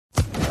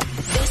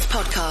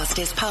podcast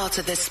is part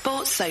of the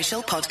Sports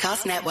Social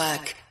Podcast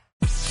Network.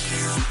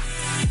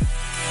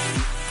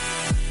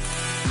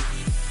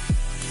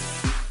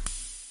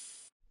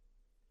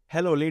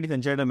 Hello, ladies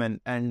and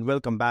gentlemen, and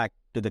welcome back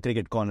to the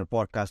Cricket Corner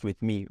podcast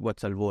with me,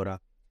 Vatsal Vora.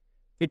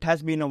 It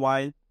has been a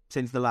while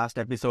since the last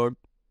episode,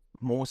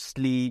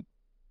 mostly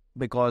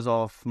because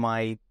of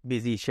my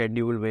busy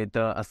schedule with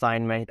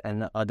assignment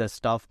and other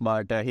stuff.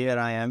 But here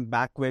I am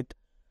back with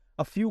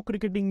a few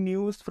cricketing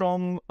news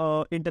from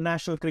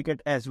international cricket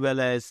as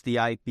well as the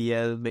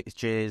IPL,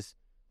 which is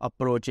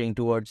approaching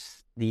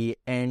towards the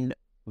end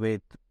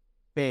with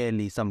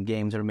barely some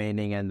games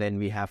remaining, and then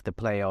we have the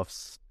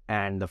playoffs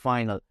and the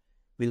final.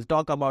 We'll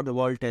talk about the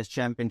World Test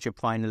Championship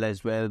final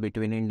as well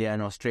between India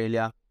and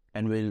Australia,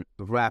 and we'll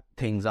wrap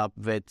things up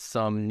with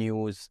some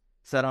news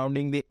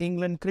surrounding the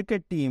England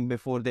cricket team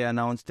before they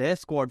announce their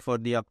squad for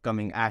the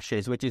upcoming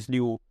Ashes, which is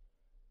due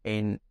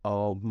in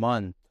a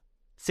month.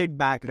 Sit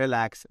back,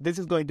 relax. This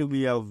is going to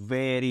be a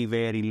very,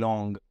 very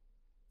long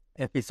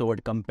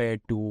episode compared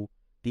to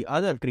the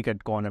other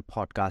Cricket Corner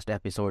podcast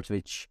episodes,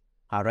 which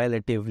are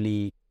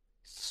relatively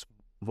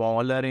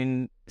smaller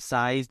in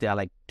size. They are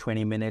like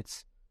 20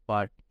 minutes.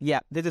 But yeah,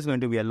 this is going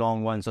to be a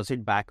long one. So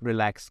sit back,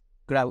 relax,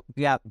 grab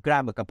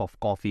a cup of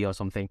coffee or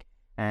something,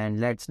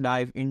 and let's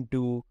dive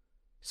into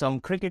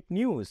some cricket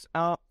news.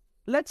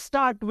 Let's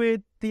start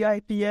with the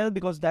IPL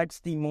because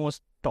that's the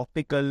most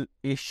topical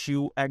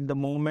issue at the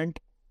moment.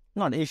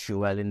 Not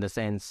issue, well, in the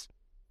sense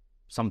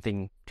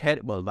something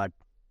terrible, but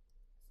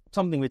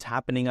something which is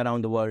happening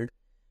around the world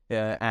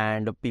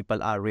and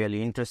people are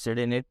really interested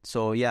in it.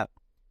 So yeah,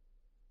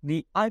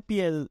 the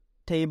IPL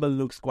table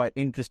looks quite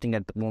interesting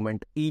at the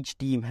moment. Each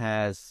team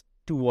has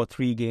 2 or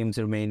 3 games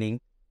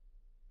remaining.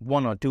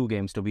 1 or 2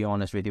 games, to be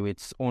honest with you.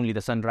 It's only the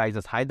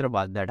Sunrisers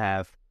Hyderabad that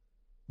have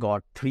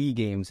got 3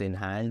 games in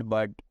hand.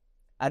 But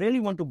I really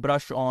want to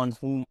brush on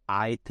whom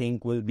I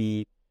think will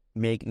be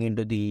making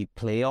into the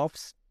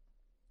playoffs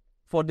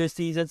for this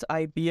season's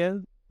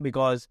IPL,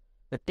 because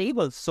the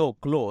table's so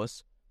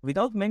close.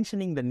 Without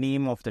mentioning the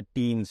name of the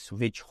teams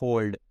which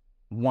hold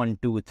 1,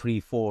 2, 3,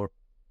 4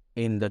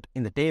 in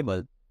the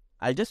table,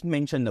 I'll just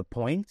mention the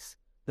points.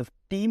 The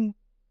team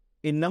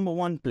in number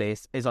 1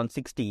 place is on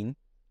 16,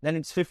 then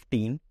it's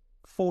 15,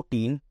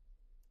 14,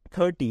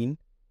 13,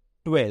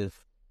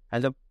 12,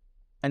 and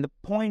the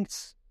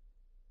points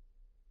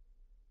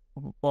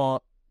for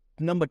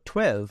number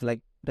 12,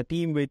 like the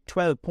team with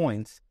 12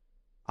 points,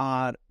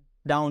 are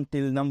down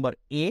till number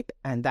 8,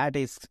 and that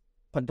is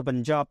the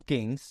Punjab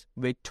Kings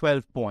with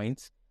 12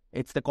 points.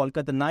 It's the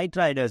Kolkata Knight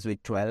Riders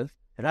with 12.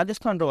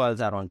 Rajasthan Royals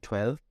are on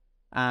 12,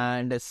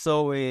 and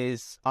so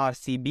is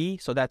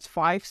RCB. So that's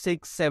 5,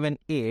 6, 7,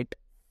 8.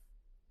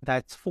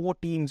 That's 4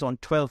 teams on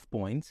 12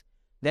 points.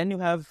 Then you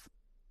have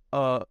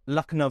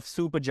Lucknow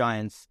Super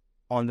Giants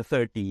on the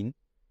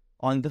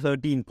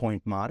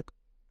 13-point mark.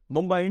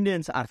 Mumbai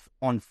Indians are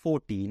on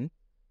 14.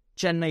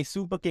 Chennai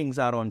Super Kings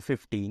are on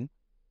 15.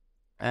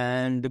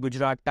 And the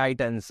Gujarat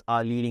Titans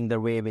are leading the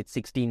way with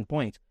 16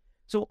 points.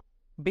 So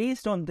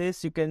based on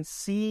this, you can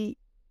see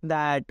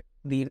that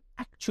the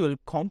actual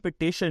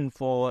competition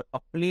for a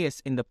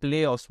place in the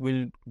playoffs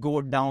will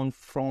go down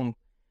from,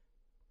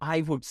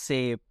 I would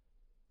say,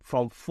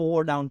 from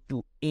 4 down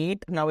to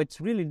 8. Now, it's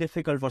really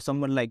difficult for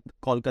someone like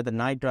Kolkata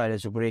Knight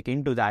Riders to break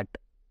into that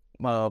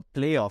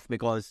playoff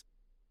because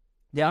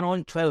they are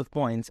on 12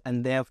 points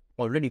and they have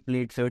already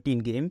played 13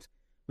 games,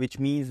 which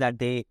means that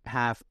they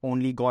have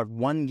only got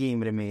 1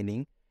 game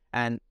remaining.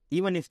 And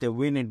even if they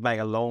win it by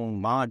a long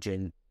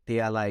margin,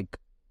 they are like,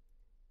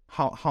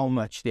 how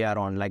much they are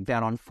on? Like, they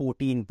are on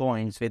 14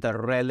 points with a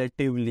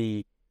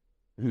relatively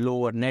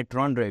lower net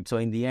run rate. So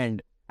in the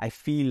end, I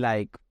feel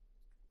like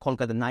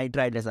Kolkata Knight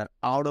Riders are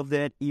out of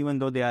there, even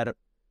though they are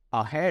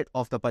ahead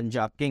of the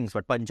Punjab Kings.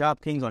 But Punjab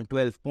Kings on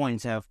 12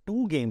 points have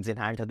 2 games in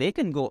hand, so they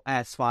can go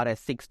as far as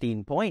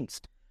 16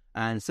 points.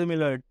 And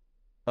similar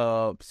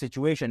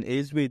situation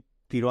is with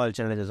the Royal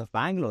Challengers of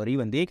Bangalore.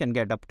 Even they can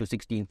get up to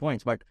 16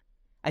 points. But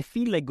I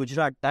feel like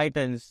Gujarat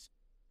Titans,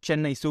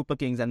 Chennai Super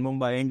Kings and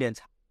Mumbai Indians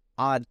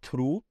are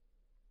through.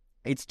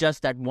 It's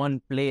just that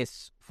one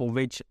place for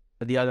which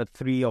the other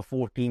 3 or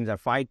 4 teams are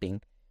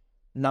fighting.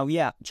 Now,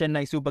 yeah,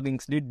 Chennai Super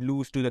Kings did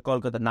lose to the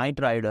Kolkata Knight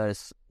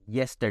Riders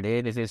yesterday.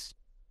 This is,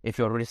 if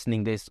you're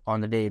listening this on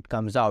the day it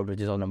comes out,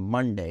 which is on a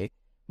Monday.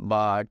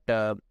 But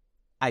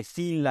I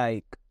feel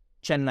like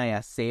Chennai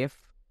are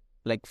safe,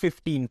 like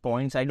 15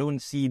 points. I don't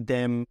see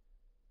them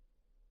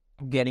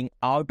getting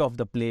out of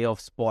the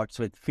playoff spots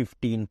with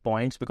 15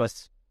 points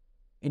because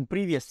in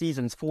previous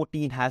seasons,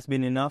 14 has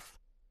been enough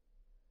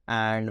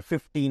and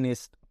 15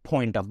 is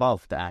point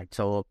above that.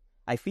 So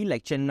I feel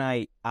like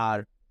Chennai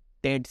are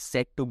dead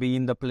set to be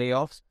in the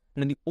playoffs.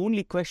 And the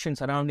only question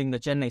surrounding the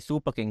Chennai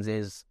Super Kings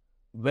is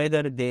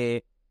whether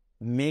they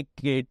make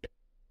it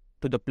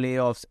to the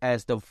playoffs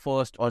as the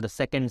first or the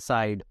second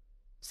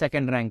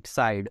ranked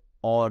side,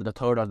 or the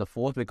third or the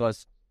fourth,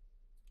 because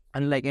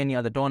unlike any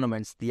other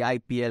tournaments, the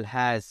IPL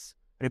has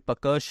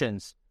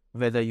repercussions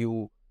whether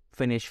you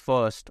finish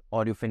first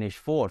or you finish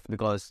fourth,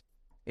 because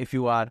if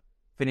you are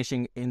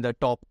finishing in the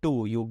top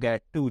 2, you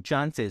get 2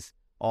 chances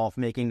of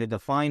making it the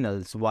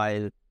finals,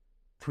 while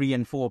 3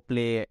 and 4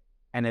 play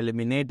an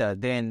eliminator.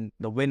 Then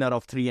the winner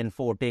of 3 and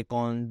 4 take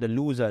on the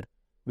loser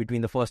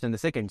between the first and the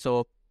second.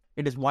 So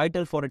it is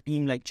vital for a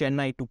team like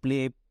Chennai to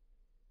play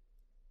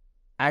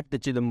at the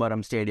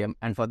Chidambaram Stadium,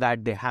 and for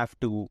that they have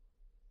to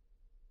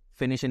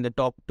finish in the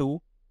top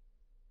 2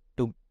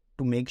 to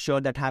make sure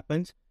that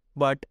happens.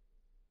 But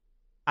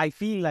I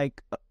feel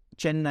like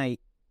Chennai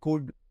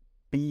could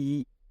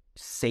be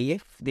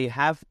safe. They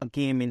have a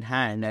game in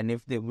hand, and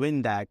if they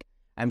win that,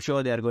 I'm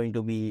sure they are going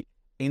to be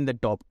in the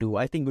top 2.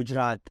 I think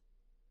Gujarat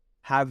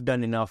have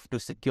done enough to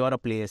secure a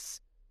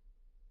place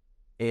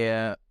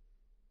in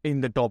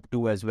the top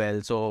 2 as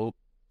well. So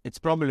it's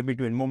probably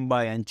between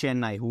Mumbai and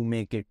Chennai who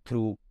make it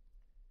through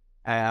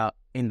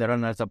in the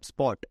runners-up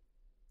spot.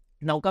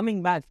 Now,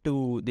 coming back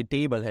to the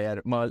table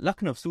here,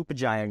 Lucknow Super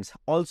Giants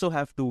also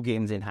have 2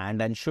 games in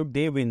hand, and should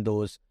they win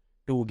those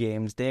 2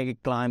 games, they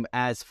climb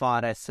as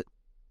far as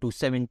to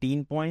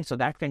 17 points. So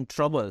that can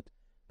trouble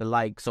the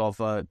likes of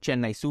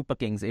Chennai Super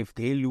Kings if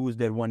they lose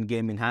their 1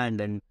 game in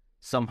hand, and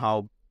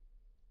somehow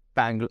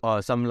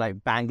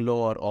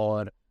Bangalore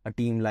or a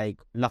team like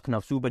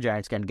Lucknow Super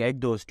Giants can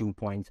get those 2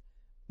 points,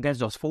 gets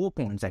those 4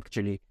 points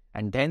actually,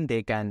 and then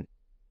they can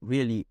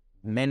really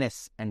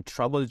menace and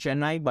trouble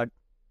Chennai. But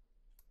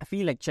I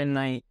feel like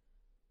Chennai,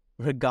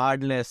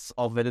 regardless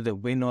of whether they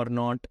win or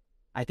not,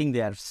 I think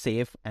they are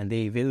safe and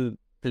they will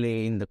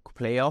play in the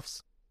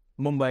playoffs.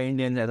 Mumbai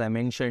Indians, as I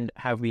mentioned,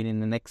 have been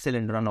in an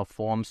excellent run of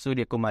form.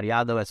 Surya Kumar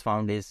Yadav has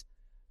found his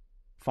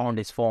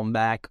form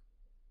back.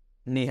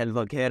 Nehal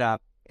Vaghera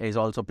is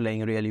also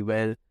playing really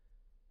well.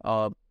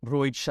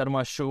 Rohit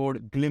Sharma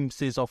showed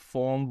glimpses of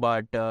form,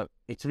 but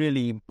it's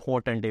really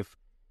important if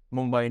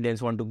Mumbai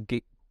Indians want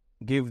to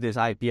give this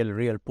IPL a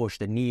real push.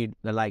 They need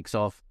the likes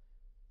of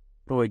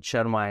Rohit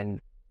Sharma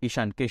and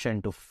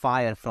Kishan to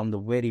fire from the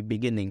very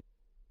beginning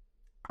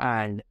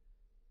and,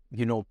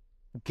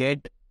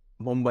 get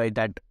Mumbai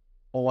that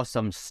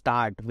awesome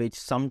start, which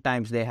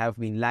sometimes they have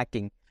been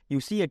lacking. You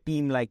see a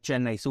team like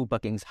Chennai Super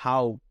Kings,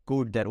 how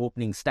good their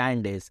opening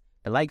stand is.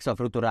 The likes of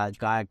Ruturaj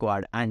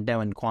Gaikwad and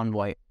Devon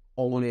Convoy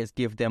always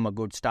give them a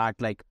good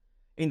start. Like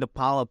in the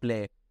power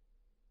play,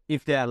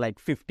 if they are like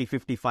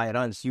 50-55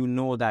 runs, you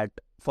know that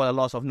for the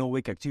loss of no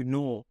wickets,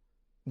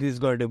 this is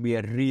going to be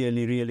a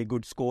really, really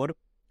good score.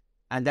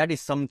 And that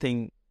is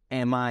something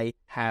MI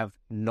have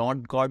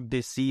not got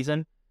this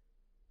season.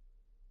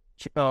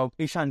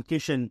 Ishan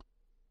Kishan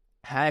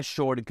has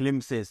showed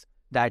glimpses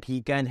that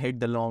he can hit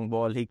the long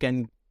ball, he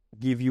can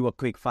give you a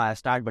quick fire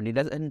start, but he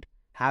doesn't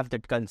have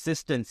that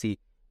consistency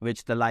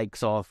which the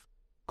likes of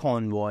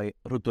Convoy,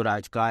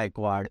 Ruturaj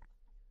Gaikwad,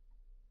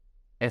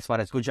 as far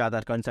as Gujarat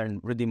are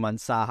concerned, Wriddhiman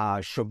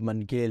Saha,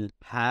 Shubman Gill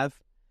have.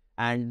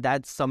 And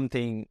that's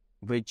something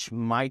which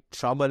might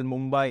trouble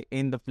Mumbai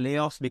in the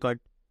playoffs, because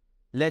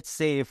let's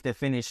say if they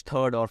finish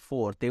 3rd or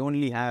 4th, they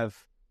only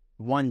have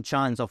 1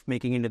 chance of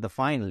making into the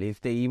final.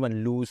 If they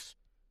even lose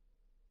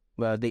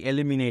the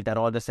eliminator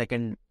or the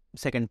second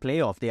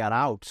playoff, they are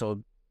out.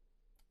 So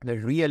they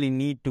really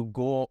need to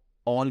go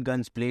all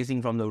guns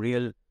blazing from the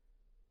real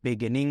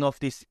beginning of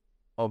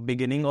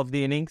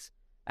the innings.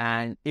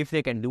 And if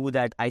they can do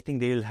that, I think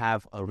they'll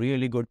have a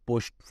really good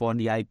push for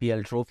the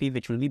IPL trophy,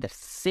 which will be the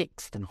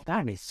 6th. Now,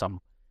 that is some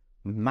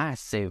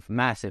massive,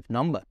 massive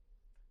number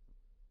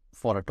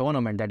for a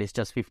tournament that is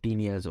just 15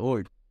 years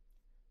old.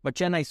 But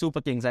Chennai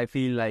Super Kings, I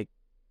feel like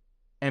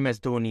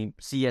MS Dhoni,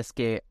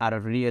 CSK are a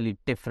really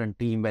different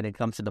team when it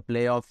comes to the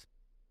playoffs.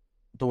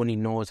 Dhoni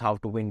knows how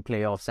to win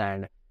playoffs,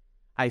 and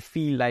I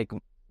feel like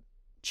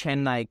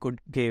Chennai could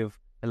give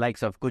the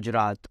likes of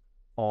Gujarat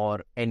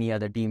or any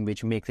other team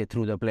which makes it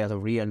through the playoffs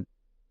a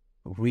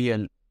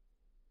real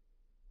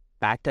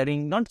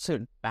battering, not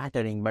so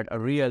battering, but a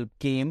real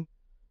game.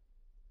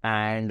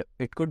 And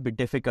it could be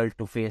difficult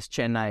to face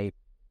Chennai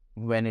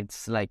when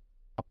it's like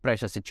a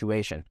pressure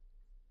situation.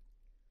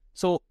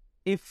 So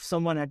if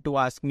someone had to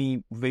ask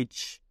me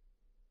which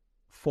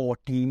 4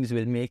 teams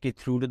will make it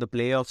through to the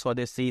playoffs for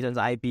this season's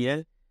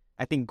IPL,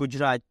 I think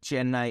Gujarat,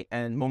 Chennai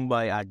and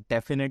Mumbai are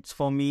definites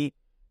for me.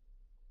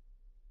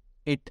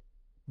 It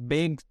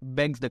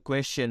begs the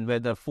question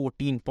whether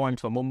 14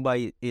 points for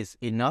Mumbai is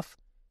enough.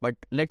 But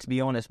let's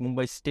be honest,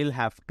 Mumbai still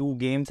have 2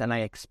 games and I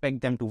expect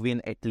them to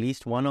win at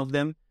least one of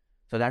them.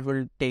 So that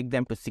will take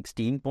them to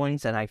 16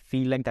 points, and I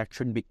feel like that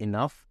should be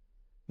enough.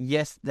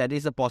 Yes, there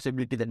is a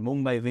possibility that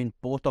Mumbai win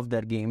both of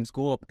their games,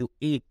 go up to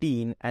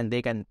 18, and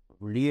they can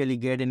really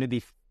get into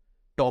the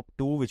top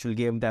 2, which will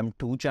give them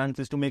 2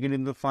 chances to make it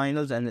into the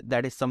finals, and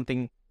that is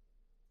something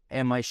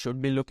MI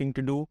should be looking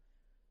to do.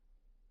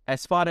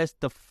 As far as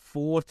the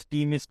 4th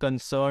team is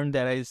concerned,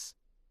 there is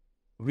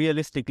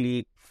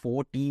realistically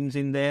 4 teams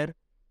in there.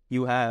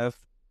 You have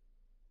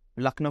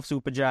Lucknow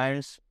Super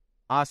Giants,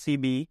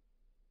 RCB,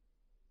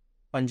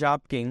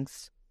 Punjab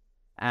Kings,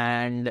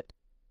 and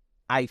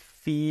I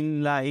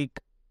feel like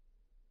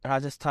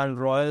Rajasthan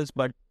Royals,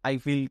 but I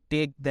will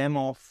take them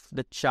off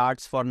the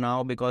charts for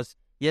now because,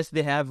 yes,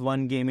 they have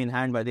 1 game in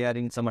hand, but they are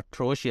in some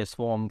atrocious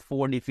form,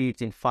 4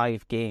 defeats in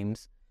 5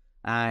 games.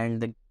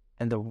 and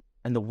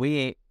the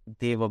way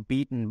they were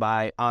beaten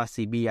by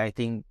RCB, I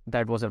think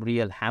that was a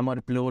real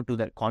hammer blow to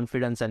their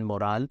confidence and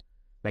morale.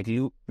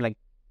 Like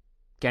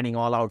getting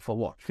all out for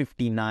what,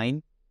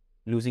 59,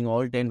 losing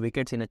all 10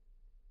 wickets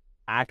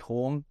at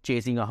home,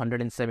 chasing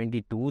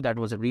 172. That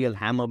was a real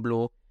hammer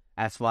blow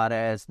as far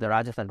as the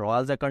Rajasthan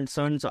Royals are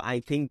concerned. So I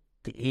think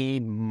they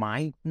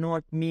might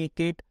not make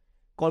it.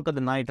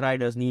 Kolkata Knight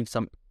Riders need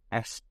some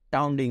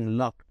astounding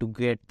luck to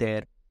get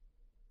there,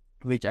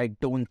 which I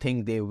don't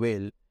think they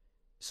will.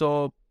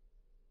 So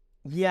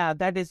yeah,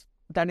 that is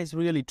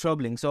really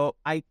troubling. So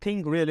I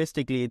think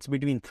realistically it's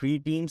between three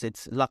teams.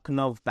 It's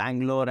Lucknow,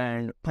 Bangalore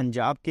and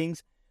Punjab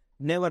Kings.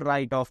 Never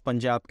write off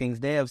Punjab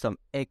Kings. They have some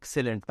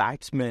excellent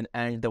batsmen,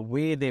 and the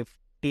way they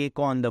take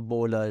on the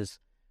bowlers,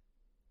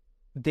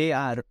 they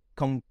are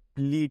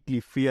completely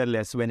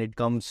fearless when it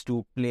comes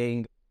to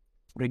playing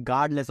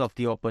regardless of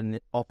the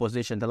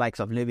opposition. The likes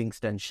of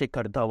Livingston,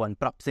 Shikhar Dhawan,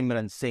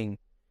 Prabsimran Singh,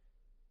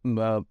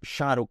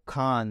 Shah Rukh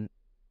Khan,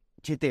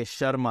 Jitesh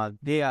Sharma,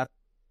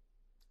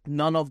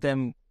 none of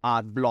them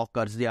are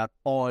blockers. They are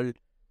all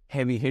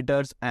heavy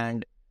hitters,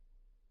 and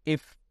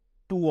if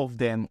two of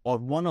them or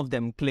one of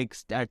them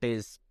clicks, that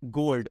is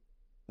gold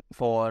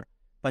for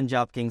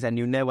Punjab Kings, and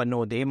you never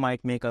know, they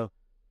might make a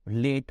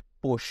late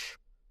push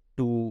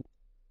to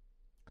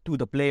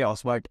the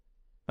playoffs. But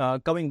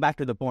coming back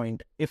to the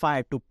point, if I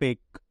had to pick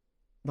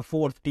the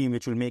fourth team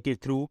which will make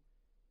it through,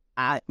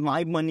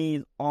 my money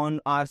is on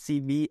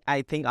RCB.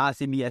 I think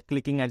RCB are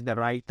clicking at the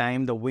right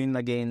time. The win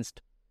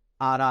against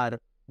RR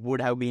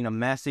would have been a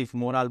massive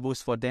morale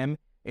boost for them.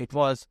 It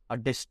was a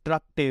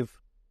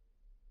destructive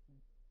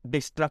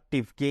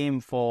game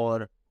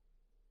for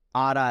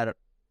RR,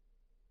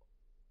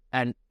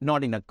 and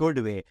not in a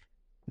good way.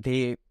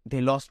 They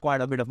lost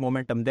quite a bit of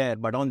momentum there,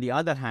 but on the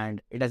other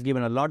hand, it has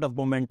given a lot of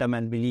momentum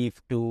and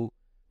belief to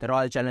the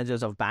Royal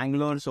Challengers of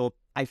Bangalore. So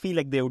I feel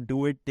like they would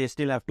do it. They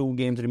still have 2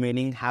 games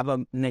remaining, have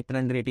a net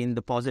run rate in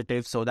the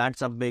positive, so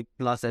that's a big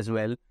plus as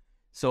well.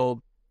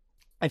 So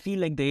I feel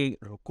like they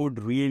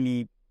could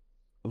really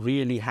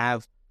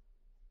have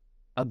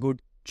a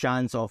good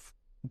chance of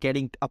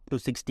getting up to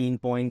 16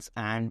 points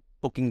and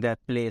booking their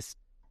place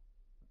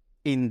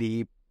in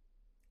the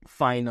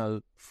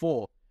final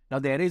 4. Now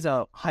there is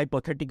a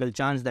hypothetical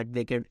chance that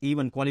they can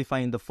even qualify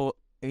in the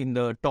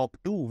top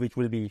 2, which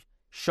will be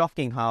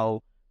shocking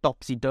how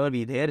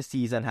topsy-turvy their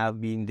season have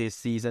been this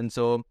season.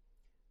 So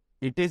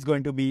it is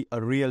going to be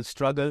a real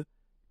struggle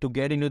to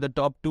get into the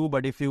top 2.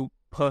 But if you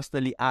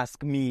personally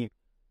ask me,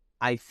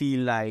 I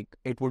feel like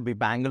it would be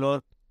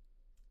Bangalore.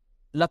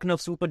 Lucknow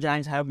Super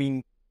Giants have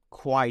been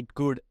quite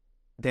good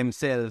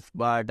themselves,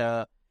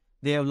 but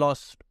they have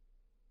lost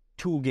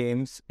 2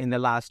 games in the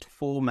last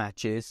 4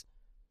 matches,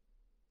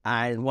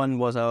 and one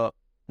was a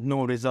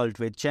no result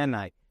with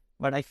Chennai.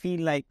 But I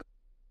feel like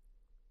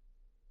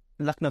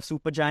Lucknow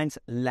Super Giants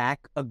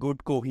lack a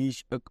good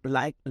cohesion,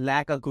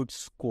 lack a good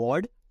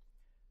squad.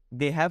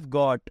 They have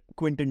got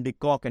Quinton de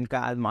Kock and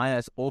Kyle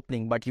Myers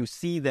opening, but you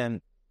see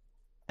them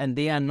and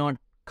they are not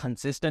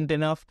consistent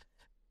enough.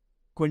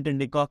 Quinton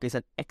de Kock is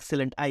an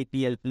excellent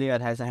IPL player,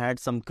 has had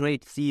some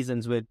great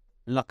seasons with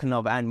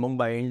Lucknow and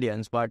Mumbai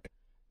Indians, but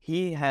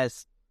he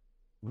has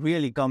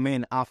really come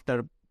in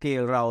after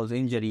KL Rao's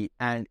injury,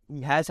 and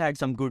he has had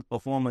some good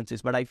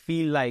performances, but I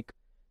feel like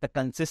the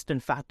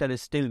consistent factor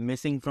is still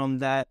missing from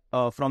that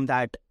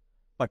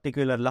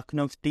particular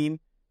Lucknow team.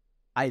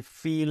 I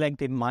feel like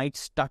they might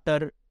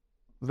stutter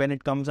when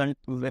it comes to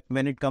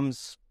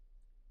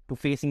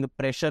facing the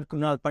pressure.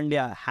 Kunal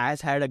Pandya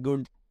has had a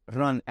good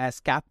run as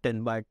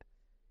captain, but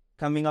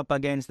coming up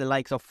against the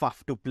likes of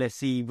Faf du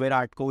Plessis,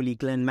 Virat Kohli,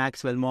 Glenn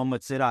Maxwell,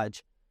 Mohammad Siraj,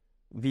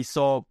 we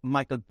saw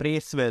Michael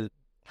Bracewell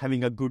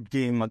having a good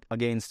game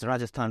against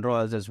Rajasthan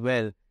Royals as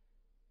well.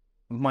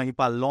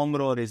 Mahipal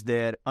Lomror is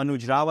there.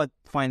 Anuj Rawat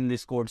finally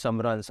scored some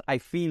runs. I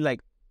feel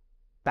like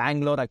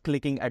Bangalore are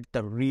clicking at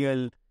the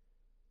real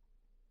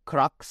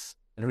crux,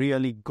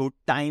 really good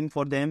time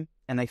for them,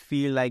 and I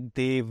feel like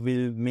they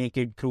will make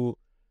it through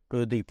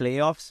to the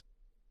playoffs.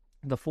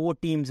 The 4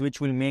 teams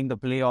which will make the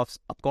playoffs,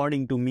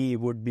 according to me,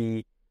 would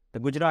be the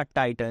Gujarat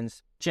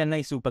Titans,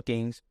 Chennai Super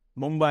Kings,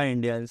 Mumbai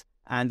Indians,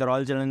 and the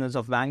Royal Challengers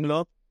of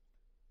Bangalore.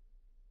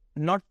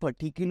 Not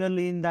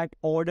particularly in that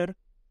order.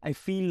 I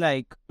feel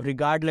like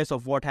regardless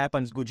of what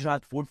happens,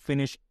 Gujarat would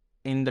finish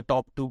in the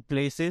top 2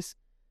 places,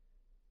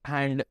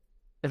 and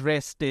the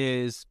rest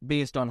is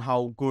based on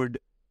how good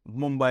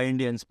Mumbai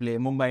Indians play.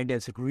 Mumbai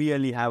Indians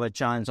really have a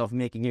chance of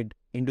making it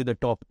into the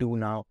top 2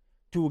 now.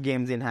 2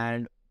 games in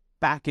hand,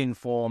 back in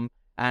form,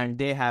 and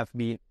they have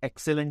been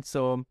excellent.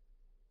 So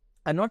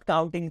I'm not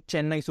counting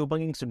Chennai Super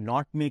Kings to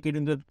not make it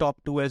into the top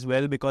 2 as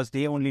well, because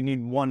they only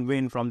need 1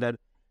 win from their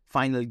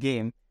final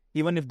game.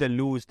 Even if they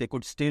lose, they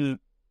could still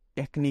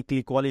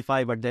technically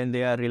qualify, but then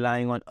they are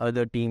relying on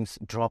other teams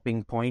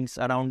dropping points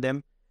around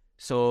them.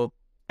 So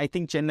I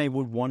think Chennai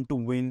would want to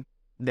win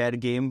their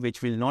game,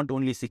 which will not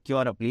only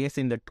secure a place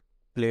in the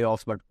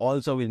playoffs, but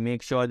also will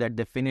make sure that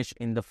they finish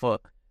in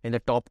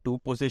the top 2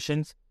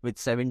 positions with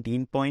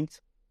 17 points.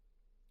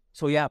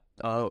 So yeah,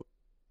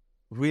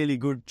 really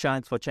good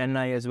chance for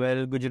Chennai as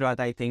well. Gujarat,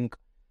 I think,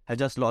 has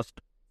just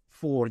lost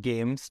 4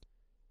 games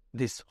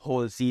this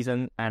whole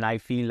season, and I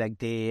feel like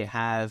they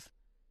have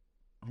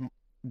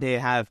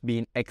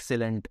been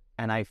excellent,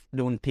 and I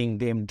don't think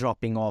them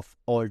dropping off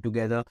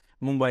altogether.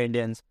 Mumbai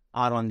Indians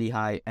are on the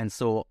high, and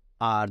so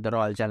are the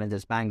Royal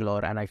Challengers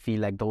Bangalore, and I feel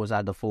like those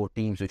are the 4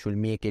 teams which will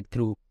make it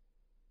through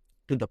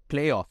to the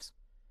playoffs.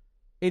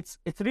 It's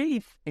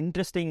really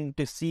interesting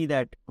to see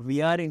that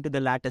we are into the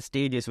latter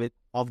stages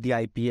of the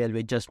IPL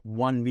with just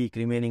 1 week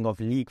remaining of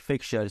league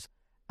fixtures,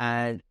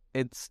 and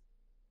it's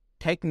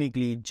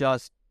technically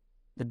just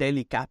the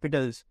Delhi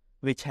Capitals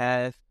which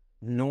have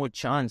no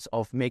chance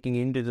of making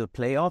it into the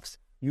playoffs.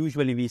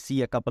 Usually we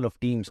see a couple of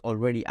teams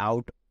already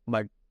out,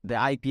 but the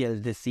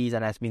IPL this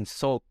season has been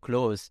so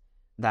close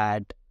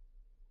that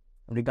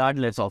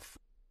regardless of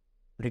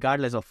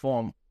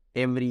form,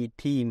 every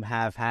team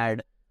have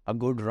had a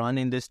good run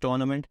in this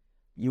tournament.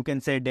 You can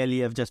say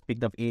Delhi have just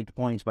picked up 8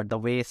 points, but the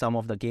way some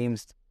of the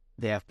games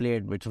they have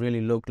played, which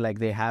really looked like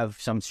they have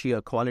some sheer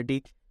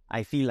quality,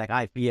 I feel like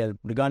IPL,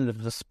 regardless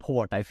of the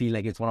sport, I feel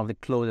like it's one of the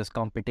closest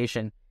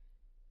competition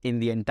in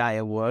the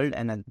entire world,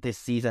 and this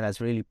season has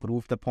really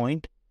proved the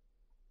point.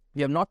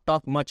 We have not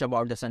talked much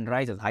about the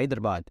Sunrisers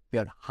Hyderabad. We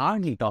have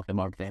hardly talked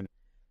about them.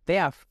 They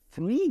have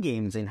 3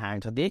 games in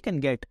hand, so they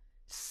can get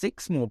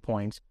 6 more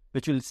points,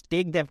 which will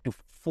take them to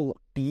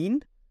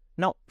 14.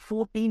 Now,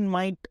 14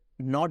 might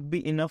not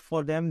be enough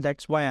for them.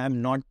 That's why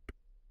I'm not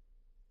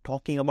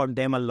talking about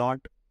them a lot.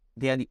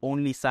 They are the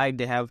only side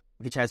they have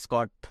which has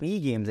got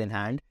 3 games in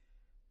hand.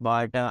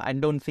 But I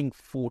don't think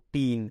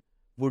 14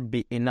 would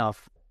be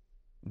enough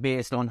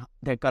based on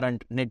their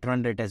current net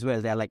run rate as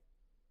well. They are like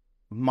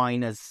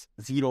minus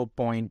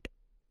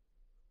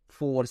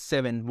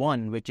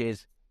 0.471, which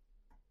is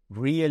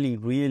really,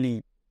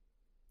 really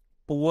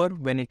poor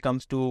when it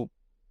comes to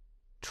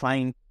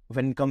qualifying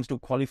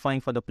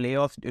for the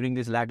playoffs during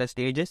these latter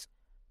stages.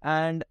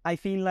 And I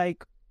feel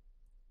like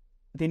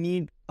they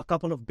need a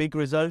couple of big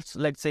results.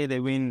 Let's say they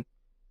win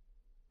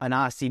an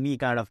RCB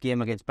kind of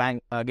game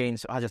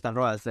against Rajasthan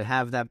Royals. They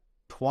have that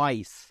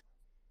twice.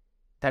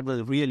 That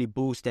will really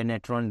boost their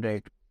net run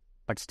rate.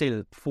 But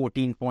still,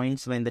 14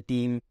 points when the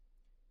team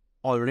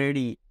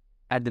already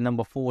at the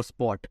number 4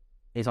 spot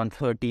is on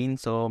 13.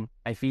 So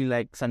I feel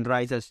like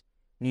Sunrisers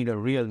need a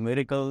real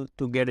miracle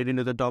to get it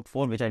into the top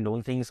 4, which I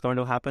don't think is going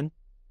to happen.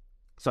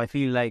 So I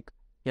feel like,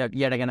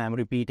 yet again, I'm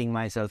repeating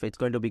myself. It's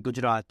going to be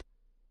Gujarat,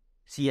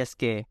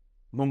 CSK,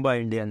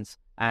 Mumbai Indians,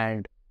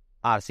 and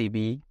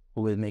RCB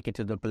who will make it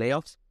to the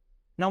playoffs.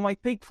 Now, my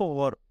pick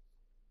for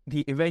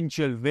the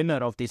eventual winner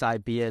of this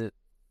IPL,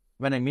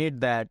 when I made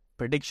that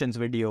predictions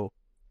video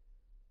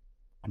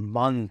a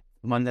month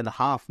and a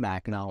half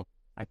back now,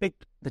 I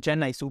picked the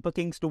Chennai Super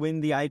Kings to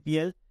win the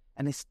IPL,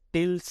 and I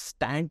still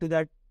stand to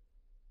that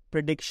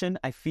prediction.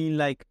 I feel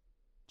like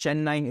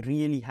Chennai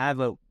really have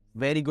a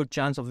very good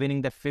chance of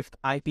winning the 5th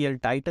IPL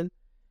title.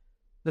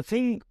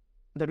 The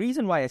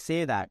reason why I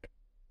say that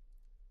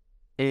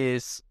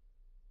is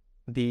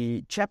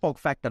the Chepauk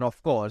factor,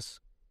 of course,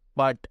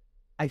 but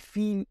I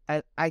think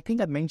I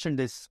mentioned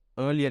this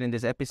earlier in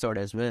this episode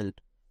as well.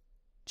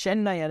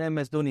 Chennai and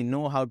MS Dhoni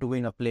know how to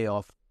win a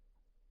playoff.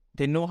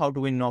 They know how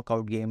to win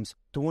knockout games.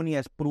 Dhoni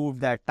has proved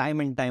that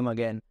time and time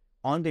again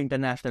on the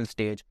international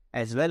stage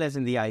as well as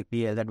in the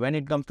IPL, that when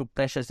it comes to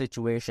pressure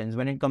situations,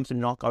 when it comes to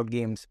knockout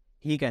games,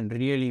 he can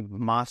really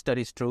master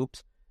his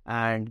troops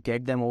and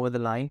get them over the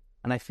line.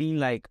 And I feel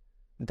like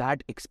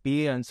that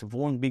experience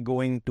won't be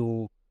going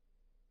to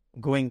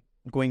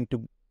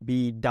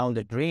be down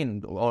the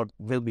drain or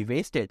will be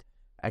wasted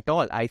at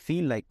all. I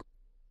feel like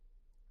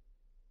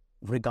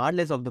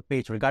regardless of the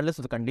pitch, regardless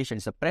of the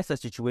conditions, the pressure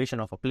situation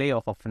of a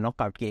playoff, of a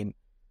knockout game,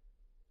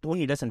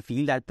 Dhoni doesn't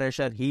feel that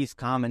pressure. He's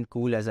calm and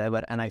cool as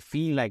ever. And I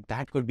feel like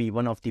that could be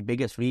one of the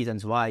biggest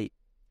reasons why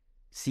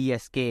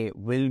CSK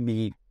will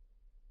be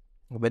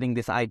winning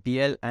this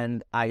IPL.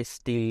 And I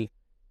still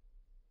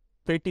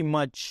pretty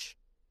much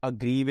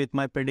agree with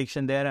my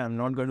prediction there. I'm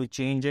not going to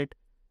change it.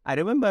 I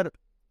remember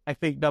I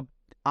picked up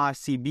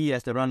RCB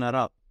as the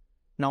runner-up.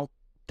 Now,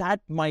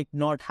 that might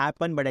not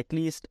happen, but at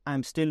least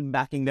I'm still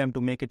backing them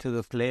to make it to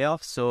the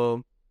playoffs.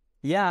 So,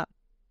 yeah,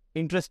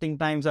 interesting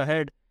times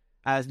ahead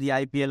as the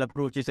IPL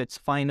approaches its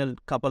final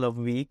couple of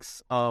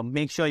weeks.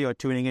 Make sure you're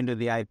tuning into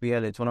the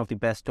IPL. It's one of the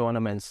best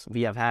tournaments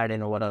we have had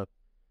in over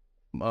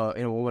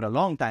a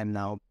long time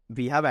now.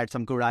 We have had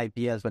some good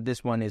IPLs, but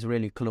this one is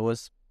really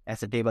close,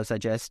 as the table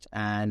suggests,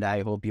 and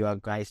I hope you are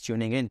guys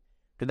tuning in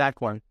to that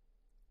one.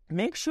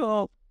 Make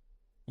sure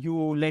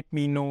you let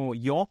me know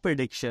your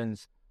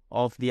predictions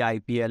of the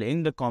IPL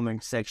in the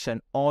comment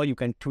section, or you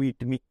can tweet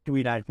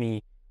at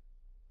me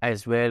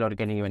as well, or you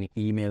can even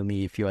email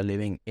me if you are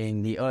living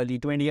in the early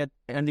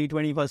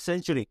 21st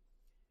century.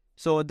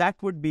 So that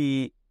would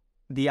be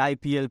the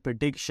IPL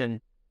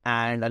prediction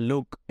and a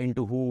look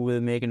into who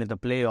will make it into the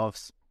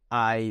playoffs.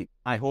 I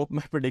hope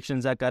my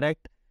predictions are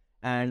correct,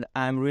 and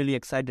I'm really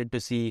excited to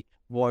see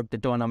what the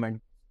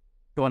tournament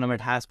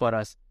has for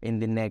us in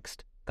the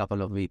next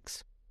couple of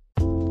weeks.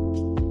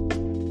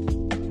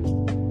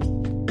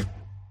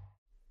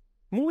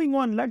 moving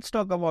on, let's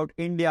talk about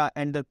India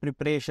and the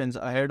preparations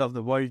ahead of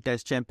the World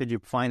Test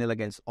Championship final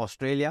against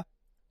Australia,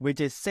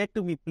 which is set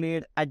to be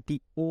played at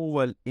the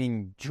Oval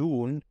in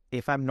June.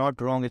 If I'm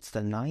not wrong, it's the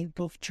 9th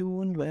of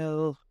June.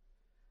 Well,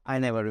 I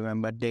never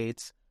remember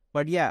dates.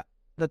 But yeah,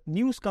 the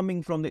news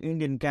coming from the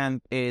Indian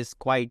camp is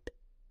quite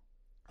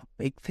a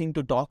big thing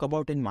to talk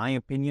about, in my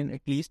opinion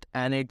at least,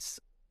 and it's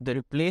the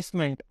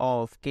replacement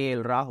of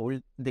KL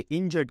Rahul, the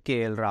injured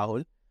KL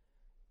Rahul.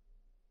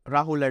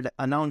 Rahul had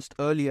announced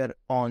earlier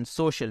on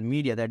social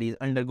media that he's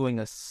undergoing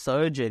a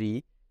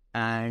surgery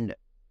and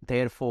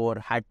therefore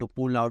had to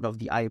pull out of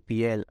the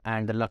IPL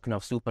and the Lucknow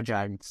Super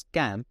Giants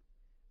camp.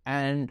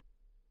 And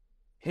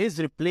his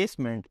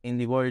replacement in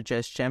the World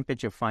Test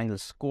Championship final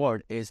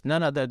squad is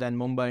none other than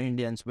Mumbai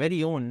Indians'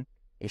 very own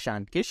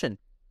Ishan Kishan.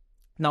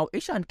 Now,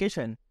 Ishan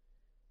Kishan,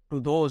 to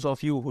those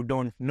of you who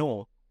don't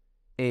know,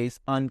 is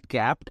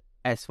uncapped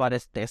as far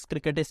as Test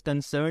cricket is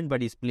concerned,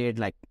 but he's played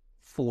like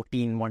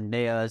 14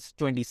 one-dayers,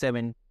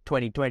 27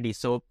 2020.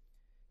 So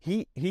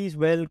he's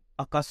well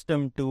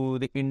accustomed to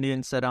the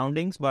Indian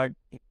surroundings, but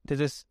this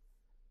is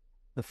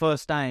the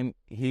first time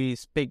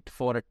he's picked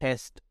for a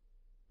Test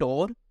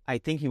tour. I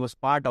think he was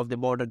part of the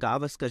Border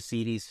Gavaskar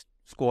series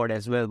squad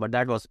as well, but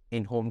that was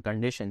in home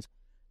conditions.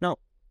 Now,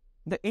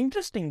 the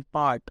interesting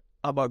part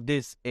about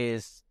this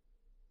is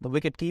the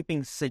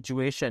wicket-keeping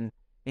situation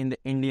in the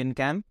Indian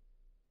camp.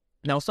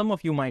 Now, some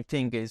of you might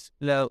think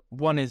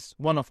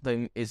one of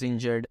them is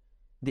injured,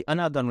 the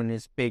another one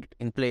is picked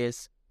in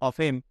place of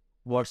him.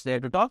 What's there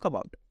to talk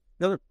about?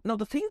 Now,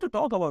 the thing to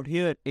talk about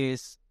here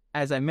is,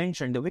 as I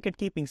mentioned, the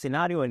wicket-keeping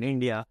scenario in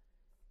India,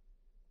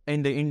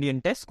 in the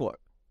Indian Test squad,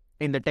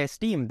 in the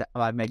Test team.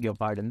 I beg your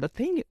pardon. The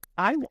thing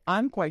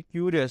I'm quite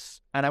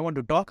curious and I want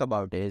to talk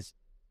about is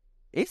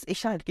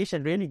Ishan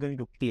Kishan really going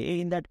to play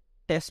in that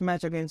Test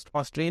match against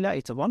Australia?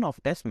 It's a one-off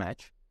Test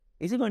match.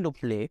 Is he going to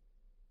play?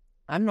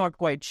 I'm not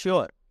quite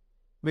sure,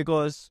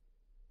 because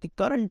the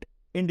current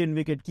Indian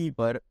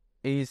wicketkeeper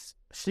is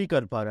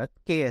Shrikar Bharat,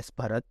 KS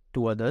Bharat,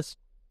 two others.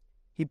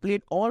 He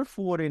played all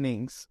four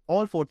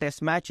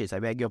Test matches, I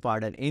beg your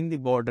pardon, in the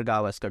Border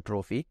Gavaskar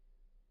Trophy.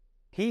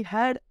 He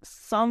had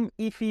some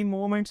iffy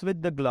moments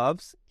with the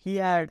gloves. He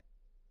had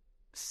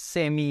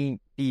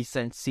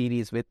semi-decent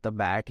series with the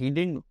bat. He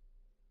didn't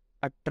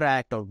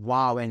attract or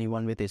wow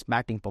anyone with his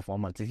batting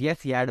performances.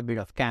 Yes, he had a bit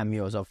of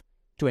cameos of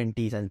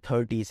 20s and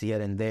 30s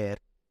here and there.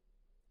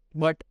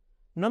 But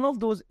none of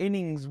those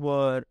innings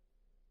were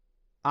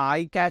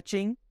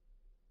eye-catching,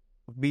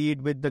 be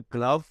it with the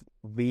glove,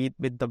 be it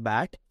with the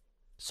bat.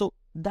 So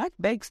that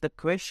begs the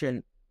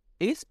question,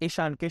 is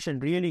Ishan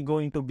Kishan really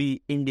going to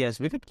be India's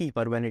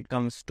wicketkeeper when it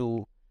comes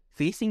to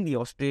facing the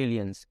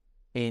Australians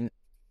in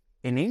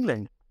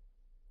England?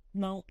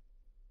 Now,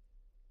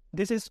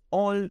 this is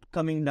all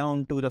coming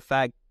down to the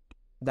fact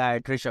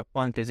that Rishabh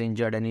Pant is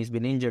injured, and he's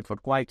been injured for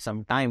quite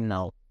some time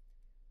now.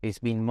 It's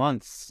been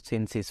months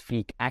since his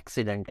freak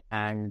accident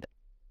and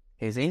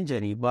his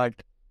injury,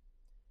 but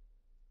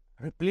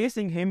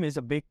replacing him is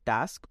a big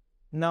task.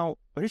 Now,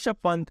 Rishabh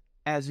Pant,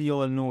 as we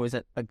all know, is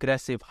an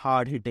aggressive,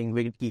 hard-hitting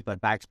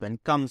wicketkeeper batsman,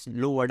 comes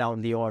lower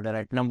down the order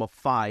at number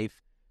 4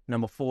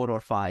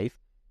 or 5,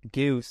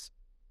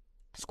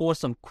 scores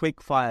some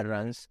quick-fire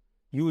runs.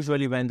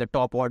 Usually when the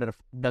top order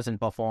doesn't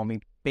perform,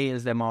 he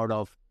bails them out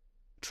of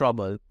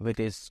trouble with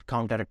his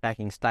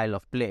counter-attacking style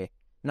of play.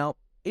 Now,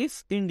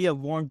 if India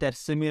want that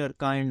similar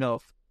kind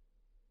of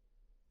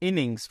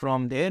innings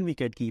from their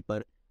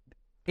wicketkeeper,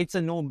 it's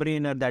a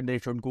no-brainer that they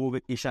should go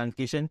with Ishan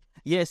Kishan.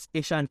 Yes,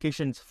 Ishan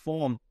Kishan's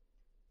form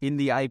in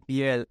the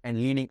IPL and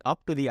leading up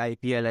to the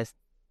IPL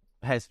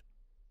has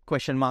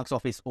question marks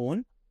of its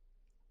own.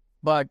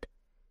 But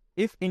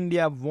if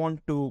India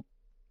want to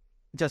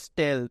just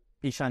tell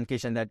Ishan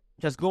Kishan that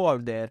just go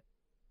out there,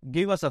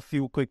 give us a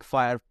few quick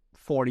fire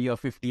 40 or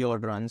 50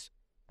 odd runs,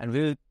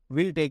 and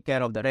we'll take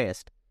care of the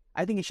rest,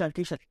 I think Ishan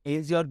Kishan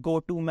is your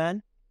go-to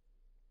man.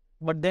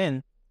 But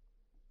then,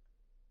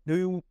 do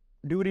you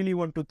really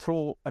want to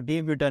throw a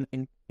debutant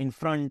in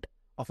front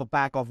of a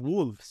pack of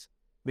wolves?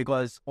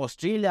 Because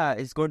Australia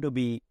is going to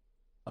be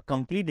a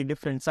completely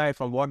different side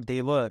from what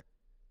they were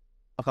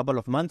a couple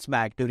of months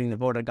back during the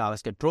Border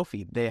Gavaskar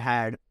Trophy. They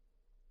had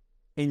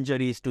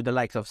injuries to the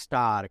likes of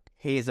Stark,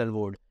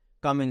 Hazelwood.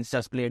 Cummins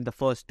just played the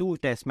first 2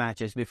 Test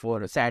matches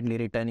before sadly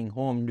returning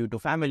home due to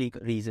family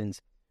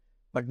reasons.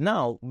 But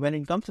now, when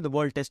it comes to the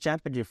World Test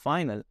Championship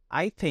final,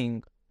 I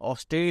think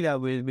Australia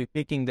will be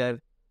picking their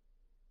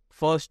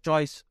first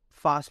choice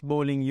fast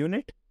bowling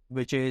unit,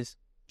 which is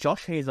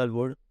Josh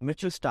Hazelwood,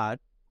 Mitchell Stark,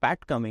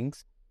 Pat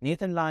Cummins,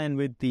 Nathan Lyon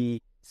with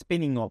the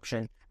spinning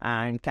option,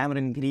 and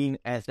Cameron Green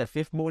as the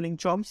 5th bowling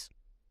choice.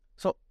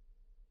 So,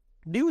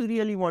 do you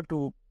really want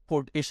to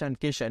put Ishan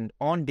Kishan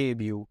on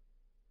debut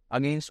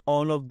against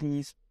all of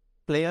these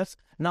players?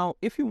 Now,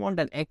 if you want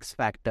an X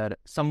factor,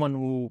 someone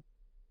who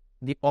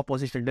the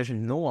opposition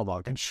doesn't know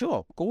about, and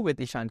sure, go with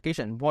Ishan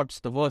Kishan.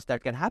 What's the worst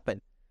that can happen?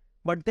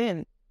 But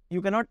then,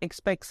 you cannot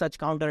expect such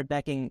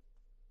counter-attacking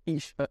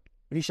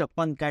Rishabh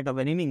Pant kind of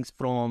an innings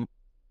from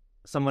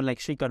someone like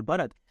Shrikar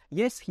Bharat.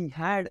 Yes, he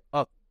had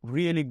a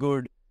really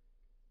good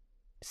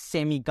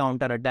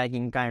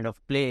semi-counter-attacking kind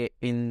of play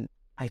in,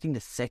 I think,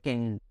 the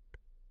second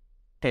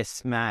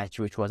test match,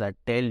 which was at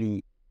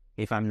Delhi,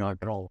 if I'm not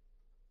wrong.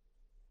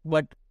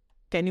 But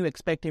can you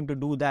expect him to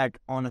do that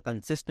on a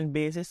consistent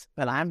basis?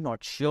 Well, I'm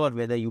not sure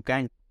whether you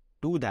can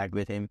do that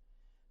with him.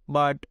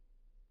 But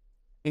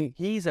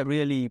he's a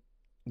really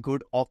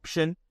good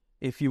option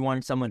if you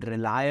want someone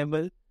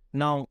reliable.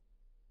 Now,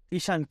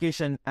 Ishan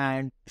Kishan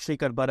and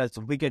Shikhar Bharat's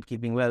wicket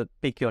keeping, well,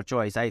 pick your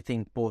choice. I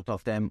think both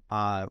of them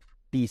are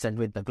decent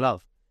with the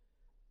glove.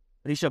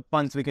 Rishabh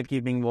Pant's wicket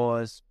keeping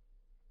was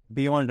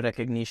beyond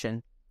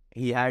recognition.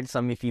 He had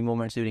some iffy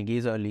moments during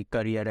his early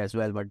career as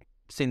well, but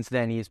since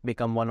then he's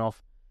become one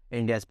of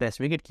India's best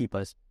wicket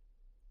keepers.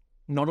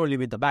 Not only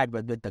with the bat,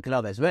 but with the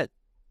glove as well.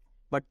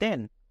 But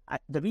then,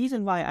 the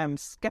reason why I'm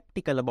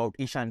skeptical about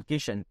Ishan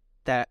Kishan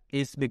that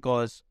is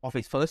because of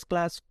his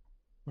first-class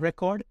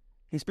record.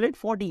 He's played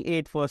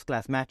 48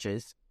 first-class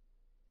matches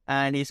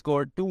and he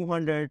scored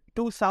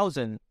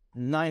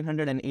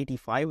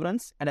 2,985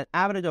 runs at an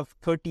average of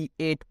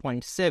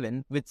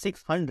 38.7 with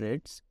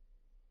 600s.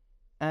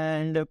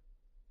 And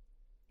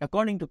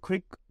according to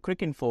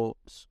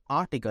Cricinfo's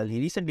article,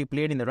 he recently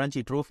played in the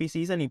Ranji Trophy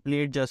season. He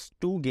played just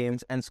 2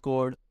 games and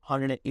scored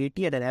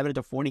 180 at an average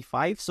of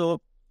 45.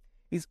 So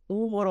his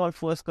overall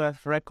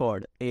first-class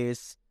record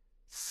is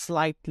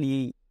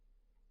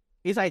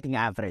I think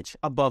average,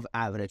 above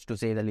average to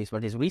say the least.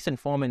 But his recent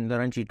form in the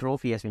Ranji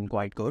Trophy has been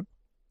quite good.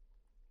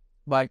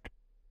 But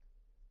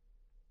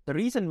the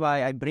reason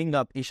why I bring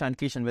up Ishan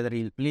Kishan, whether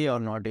he'll play or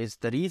not, is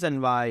the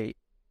reason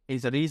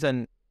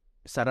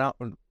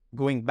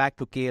going back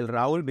to KL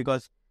Rahul,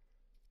 because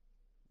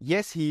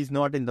yes, he's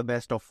not in the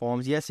best of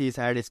forms. Yes, he's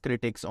had his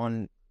critics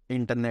on the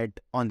internet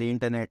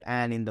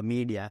and in the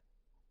media.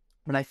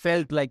 But I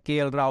felt like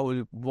KL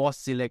Rahul was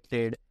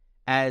selected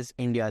as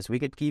India's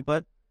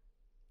wicketkeeper,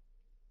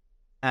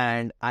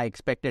 and I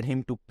expected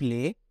him to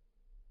play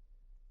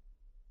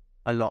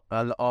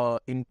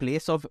in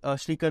place of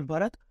Shikhar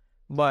Bharat.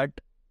 But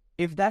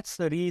if that's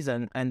the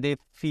reason, and they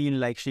feel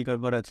like Shikhar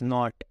Bharat's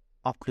not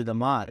up to the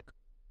mark,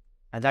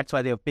 and that's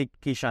why they have picked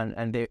Kishan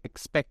and they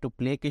expect to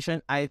play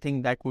Kishan, I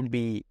think that won't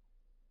be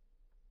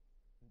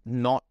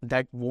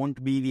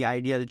the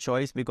ideal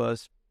choice,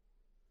 because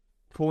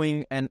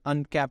throwing an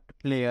uncapped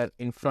player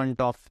in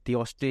front of the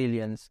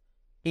Australians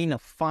in a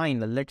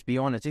final, let's be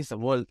honest, it's a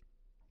world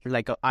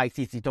like a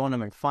ICC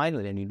tournament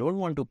final, and you don't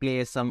want to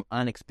play some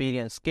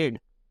inexperienced kid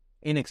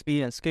in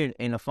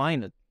a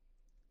final.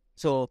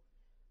 So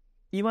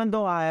even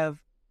though I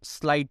have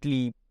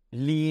slightly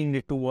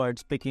leaned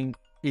towards picking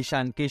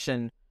Ishan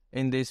Kishan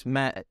in this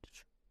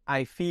match,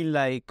 I feel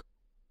like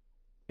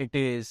it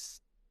is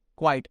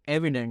quite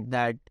evident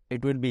that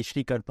it will be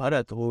Shikhar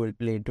Bharat who will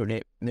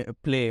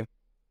play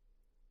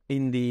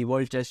in the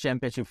World Test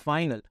Championship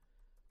final,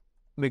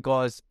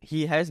 because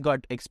he has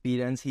got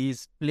experience.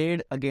 He's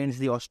played against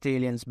the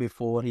Australians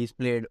before. He's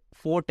played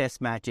 4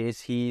 test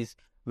matches. He's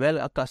well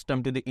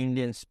accustomed to the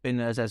Indian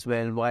spinners as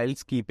well,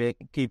 whilst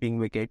keeping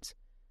wickets.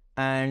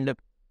 And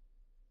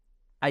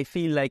I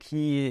feel like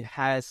he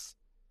has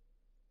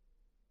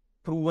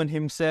proven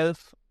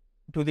himself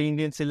to the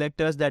Indian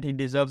selectors that he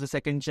deserves a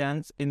second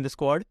chance in the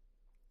squad.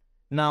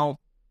 Now,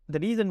 the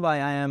reason why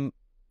I am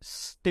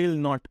still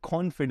not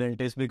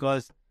confident is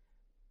because,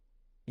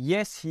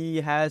 yes,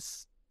 he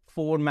has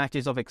 4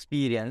 matches of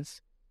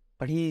experience,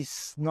 but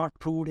he's not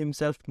proved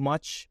himself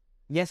much.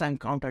 Yes, I'm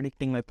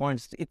contradicting my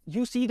points.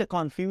 You see the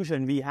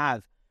confusion we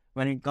have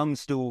when it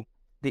comes to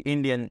the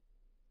Indian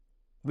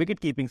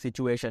wicket-keeping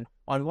situation.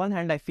 On one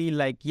hand, I feel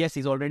like, yes,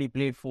 he's already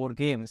played 4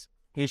 games.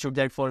 He should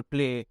therefore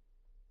play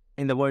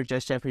in the World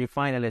Test Championship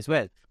final as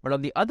well. But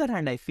on the other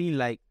hand, I feel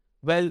like,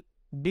 well,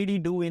 did he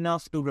do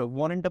enough to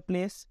warrant a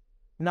place?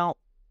 Now,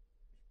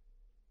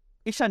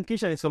 Ishan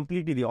Kishan is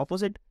completely the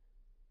opposite.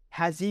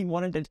 Has he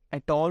warranted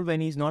at all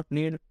when he's not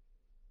played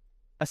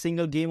a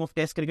single game of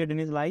Test cricket in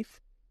his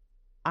life?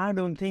 I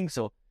don't think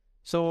so.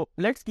 So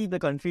let's keep the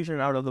confusion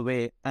out of the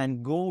way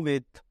and go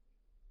with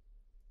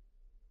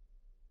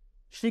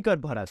Shikhar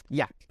Bharat.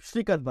 Yeah,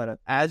 Shikhar Bharat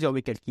as your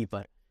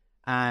wicketkeeper.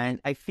 And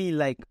I feel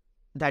like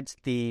that's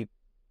the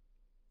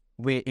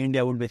way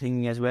India would be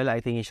thinking as well.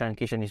 I think Ishan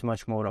Kishan is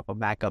much more of a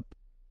backup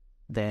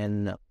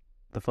than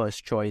the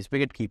first choice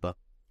wicketkeeper.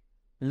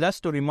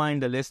 Just to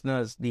remind the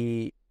listeners,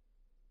 the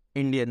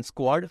Indian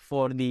squad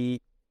for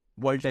the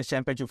World Test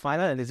Championship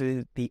final, and this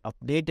is the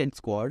updated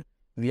squad.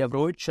 We have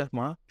Rohit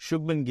Sharma,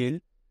 Shubman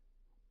Gill,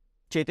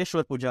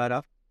 Cheteshwar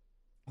Pujara,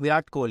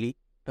 Virat Kohli,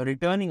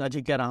 returning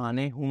Ajinkya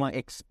Rahane, whom I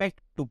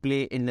expect to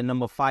play in the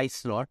number 5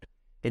 slot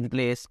in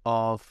place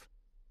of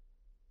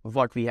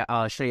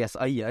Shreyas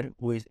Iyer,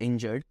 who is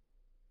injured.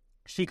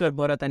 Shikhar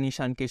Bharat and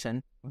Ishan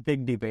Kishan,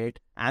 big debate.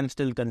 I'm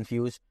still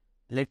confused.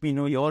 Let me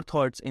know your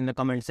thoughts in the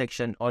comment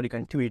section, or you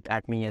can tweet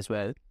at me as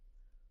well.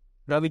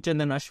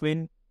 Ravichandran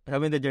Ashwin,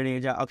 Ravindra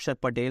Jadeja, Akshar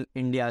Patel,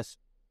 India's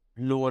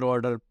lower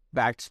order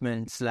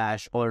batsman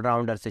 /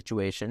 all-rounder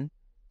situation.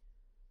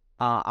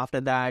 After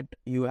that,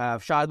 you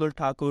have Shardul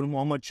Thakur,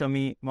 Mohammad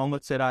Shami,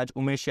 Mohammad Siraj,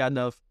 Umesh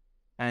Yadav,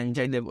 and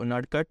Jaydev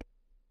Unadkat.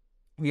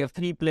 We have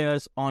 3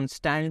 players on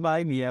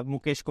standby. We have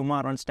Mukesh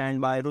Kumar on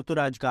standby,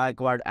 Ruturaj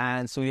Gaikwad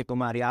and Surya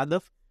Kumar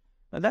Yadav.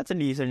 That's a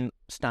decent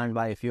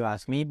standby if you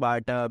ask me.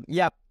 But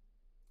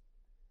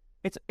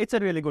it's a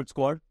really good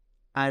squad.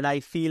 And I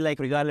feel like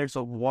regardless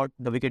of what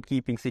the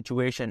wicket-keeping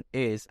situation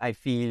is, I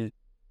feel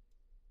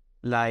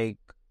like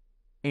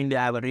India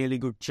have a really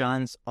good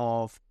chance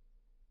of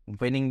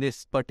winning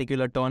this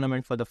particular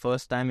tournament for the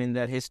first time in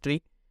their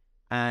history.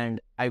 And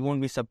I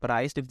won't be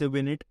surprised if they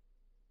win it.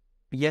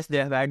 Yes, they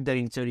have had their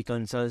injury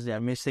concerns. They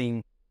are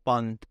missing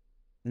Pant.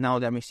 Now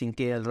they're missing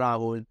KL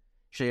Rahul.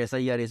 Shreyas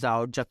Iyer is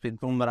out. Jasprit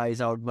Bumrah is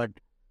out. But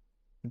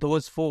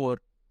those 4,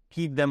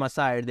 keep them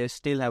aside, they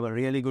still have a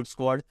really good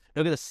squad.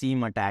 Look at the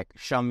seam attack.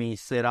 Shami,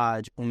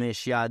 Siraj,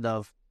 Umesh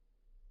Yadav.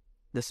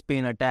 The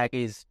spin attack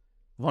is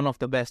one of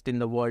the best in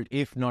the world,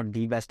 if not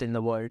the best in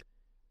the world.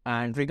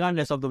 And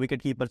regardless of the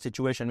wicketkeeper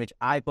situation, which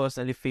I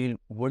personally feel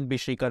would be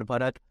Shikhar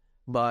Bharat,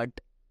 but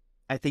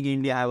I think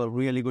India have a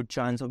really good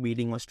chance of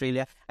beating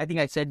Australia. I think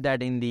I said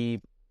that in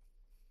the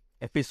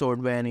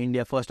episode when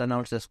India first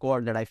announced the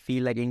squad, that I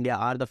feel like India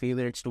are the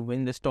favourites to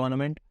win this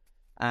tournament.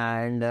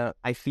 And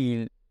I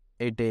feel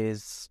it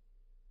is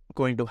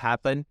going to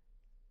happen.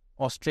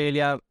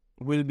 Australia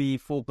will be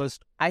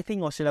focused. I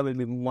think Australia will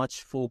be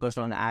much focused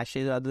on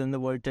Ashes rather than the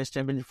World Test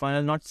Championship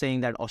final. Not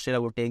saying that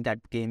Australia would take that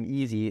game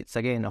easy. It's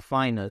again a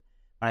final.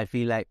 But I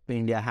feel like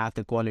India have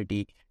the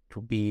quality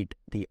to beat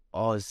the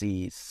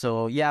Aussies.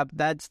 So yeah,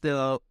 that's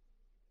the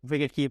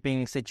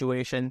wicket-keeping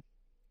situation.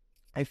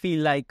 I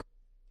feel like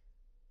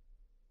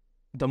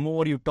the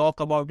more you talk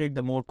about it,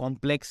 the more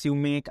complex you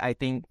make. I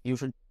think you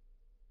should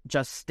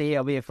just stay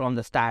away from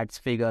the stats,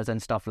 figures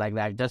and stuff like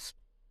that. Just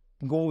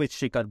go with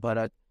Shikhar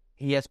Bharat.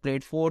 He has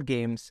played 4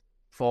 games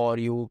for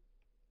you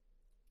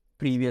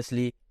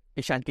previously.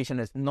 Kishan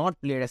has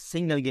not played a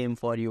single game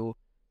for you.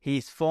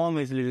 His form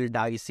is a little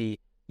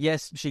dicey.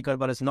 Yes, Shikhar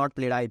Bharat has not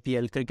played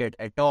IPL cricket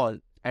at all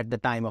at the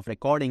time of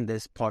recording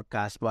this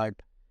podcast, but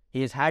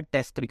he has had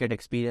Test cricket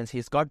experience.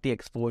 He's got the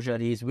exposure.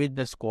 He's with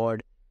the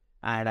squad.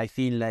 And I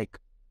feel like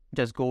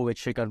just go with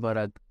Shikhar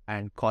Bharat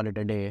and call it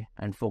a day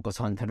and focus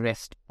on the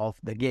rest of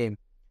the game.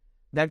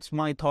 That's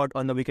my thought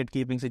on the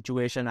wicket-keeping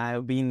situation. I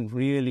have been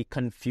really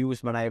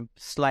confused, but I'm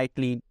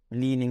slightly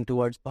leaning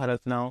towards Bharat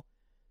now.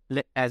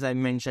 As I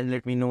mentioned,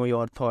 let me know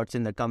your thoughts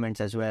in the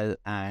comments as well,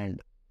 and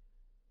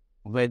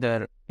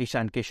whether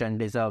Kishan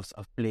deserves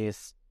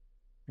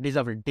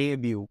a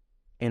debut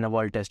in a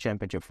World Test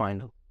Championship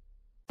final.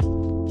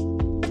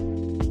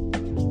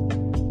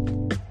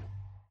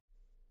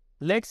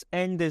 Let's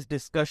end this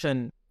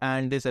discussion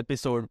and this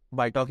episode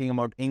by talking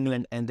about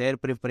England and their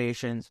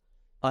preparations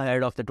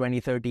ahead of the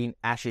 2013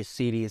 Ashes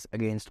series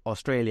against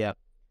Australia.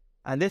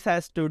 And this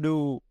has to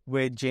do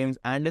with James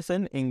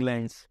Anderson,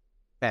 England's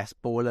best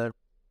bowler,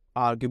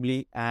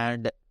 arguably,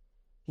 and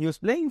he was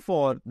playing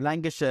for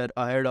Lancashire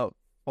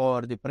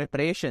for the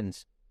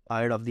preparations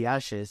ahead of the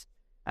Ashes,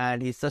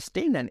 and he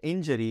sustained an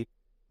injury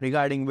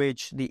regarding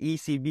which the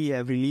ECB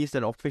have released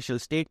an official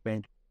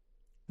statement.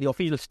 The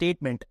official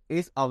statement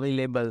is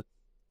available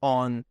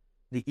on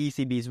the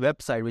ECB's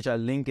website, which I'll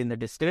link in the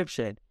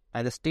description,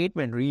 and the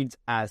statement reads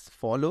as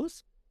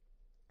follows.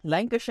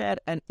 Lancashire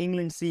and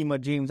England seamer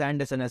James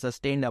Anderson has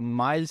sustained a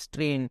mild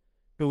strain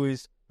to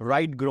his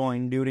right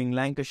groin during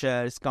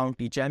Lancashire's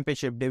County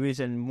Championship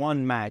Division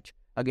 1 match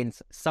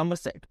against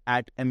Somerset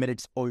at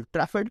Emirates Old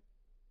Trafford.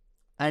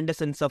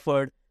 Anderson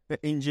suffered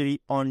the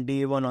injury on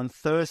day 1 on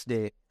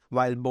Thursday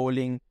while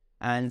bowling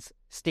and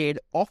stayed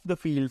off the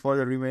field for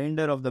the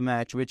remainder of the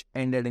match, which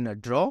ended in a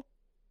draw.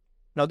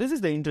 Now, this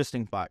is the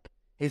interesting part.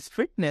 His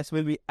fitness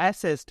will be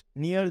assessed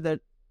near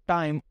the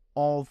time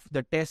of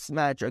the test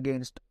match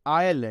against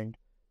Ireland,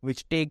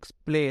 which takes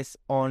place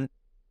on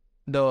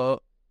the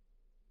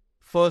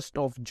 1st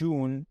of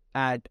June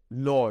at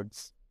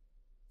Lord's.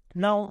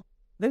 Now,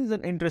 this is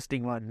an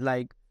interesting one.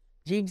 Like,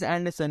 James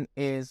Anderson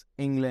is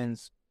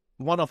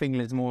one of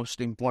England's most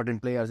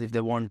important players if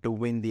they want to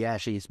win the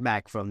Ashes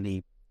back from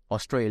the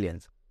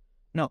Australians.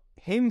 Now,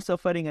 him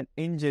suffering an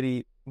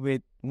injury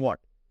with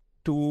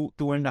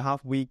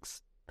 2.5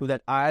 weeks to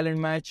that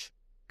Ireland match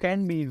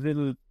can be a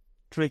little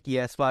tricky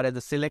as far as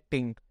the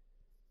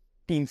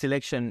team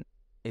selection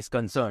is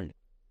concerned.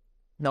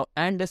 Now,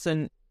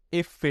 Anderson,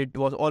 if fit,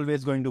 was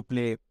always going to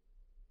play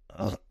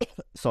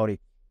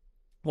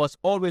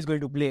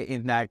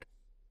in that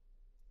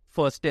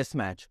first test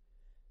match,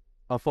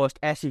 or first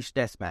Ashes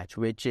test match,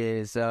 which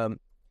is the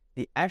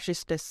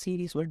Ashes test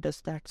series. When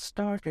does that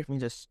start? Let me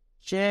just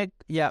check.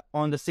 Yeah,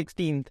 on the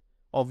 16th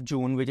of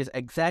June, which is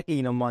exactly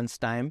in a month's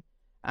time,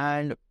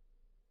 and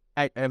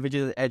which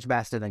is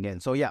Edgbaston again.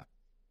 So yeah,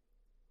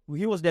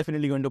 he was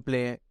definitely going to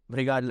play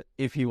regardless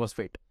if he was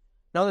fit.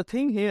 Now the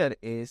thing here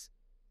is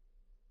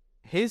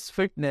his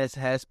fitness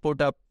has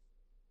put up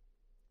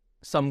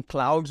some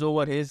clouds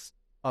over his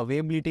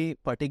availability,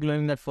 particularly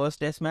in that first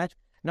test match.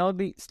 Now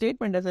the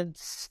statement doesn't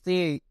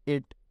say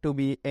it to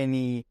be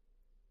any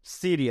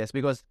serious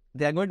because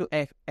they are going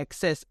to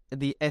assess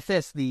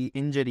the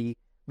injury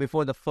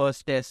before the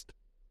first test.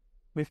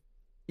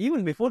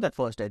 Even before that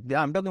first test,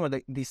 I'm talking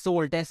about the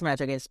sole test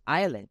match against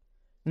Ireland.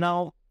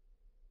 Now,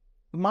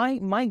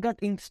 my gut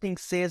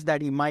instinct says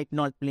that he might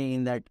not play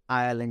in that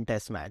Ireland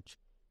Test match.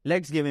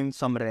 Let's give him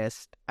some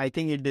rest. I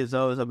think he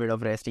deserves a bit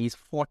of rest. He's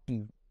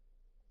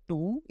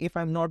 42, if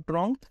I'm not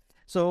wrong.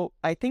 So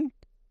I think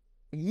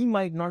he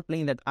might not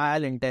play in that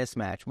Ireland Test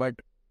match. But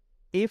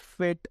if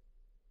fit,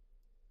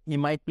 he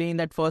might play in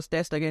that first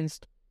test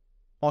against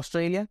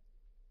Australia.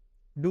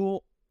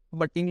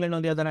 But England,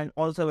 on the other hand,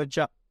 also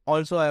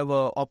have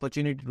a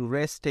opportunity to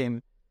rest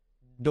him.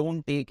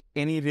 Don't take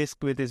any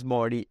risk with his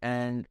body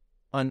and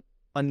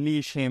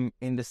unleash him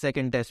in the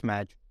second test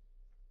match,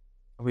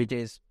 which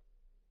is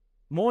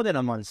more than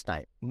a month's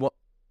time,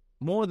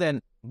 more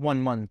than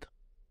 1 month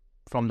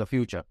from the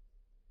future.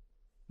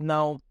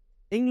 Now,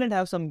 England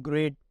have some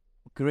great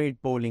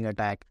bowling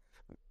attack.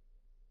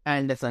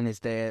 Anderson is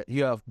there.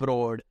 You have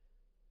Broad.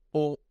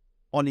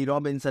 Ollie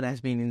Robinson has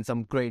been in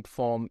some great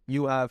form.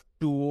 You have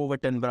two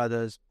Overton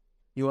brothers.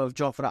 You have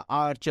Jofra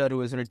Archer,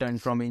 who has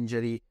returned from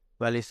injury.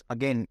 Well, he's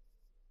again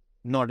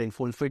not in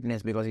full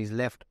fitness because he's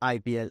left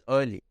IPL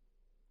early.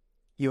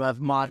 You have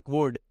Mark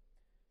Wood.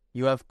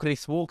 You have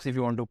Chris Wokes if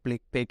you want to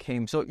pick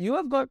him. So you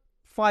have got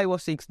 5 or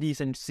 6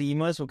 decent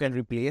seamers who can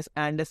replace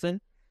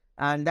Anderson.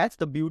 And that's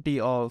the beauty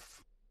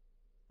of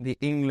the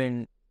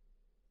England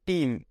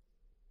team,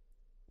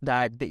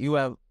 that you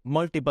have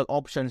multiple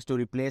options to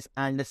replace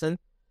Anderson.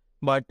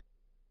 But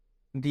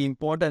the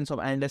importance of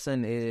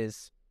Anderson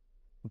is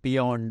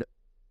beyond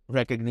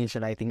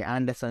recognition. I think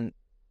Anderson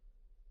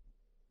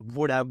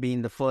would have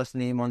been the first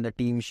name on the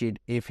team sheet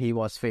if he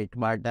was fit.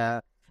 But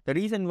the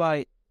reason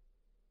why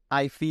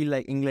I feel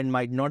like England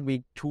might not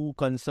be too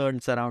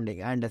concerned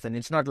surrounding Anderson,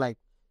 it's not like,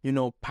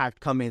 Pat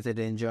Cummins is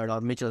injured or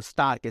Mitchell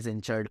Stark is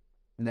injured,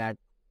 that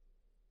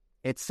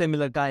it's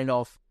similar kind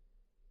of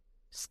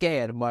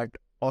scare. But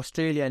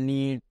Australia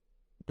need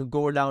to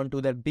go down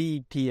to the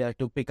B tier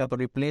to pick up a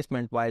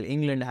replacement, while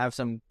England have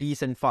some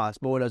decent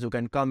fast bowlers who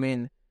can come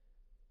in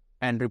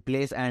and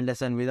replace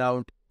Anderson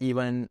without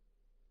even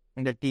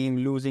the team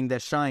losing their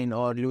shine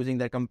or losing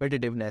their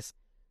competitiveness.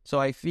 So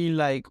I feel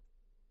like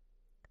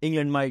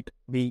England might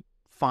be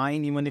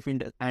fine even if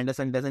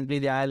Anderson doesn't play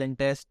the Ireland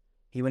Test,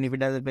 even if he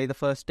doesn't play the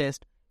first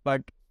Test.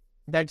 But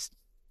that's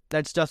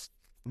just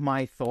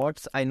my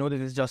thoughts. I know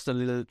this is just a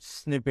little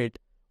snippet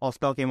of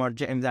talking about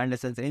James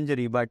Anderson's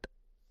injury, but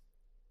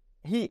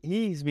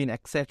he's been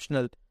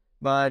exceptional.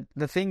 But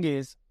the thing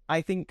is,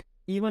 I think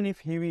even if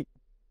he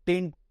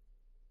didn't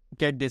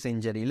get this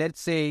injury,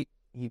 let's say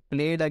he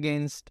played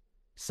against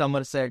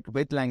Somerset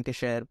with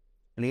Lancashire,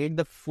 played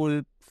the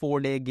full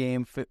 4-day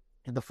game,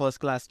 the first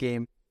class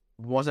game,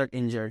 wasn't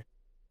injured,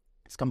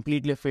 is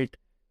completely fit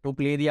to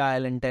play the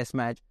Ireland Test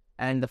match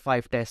and the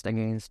 5 Test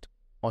against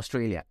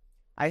Australia.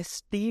 I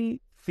still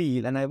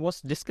feel, and I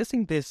was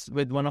discussing this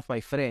with one of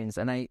my friends,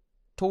 and I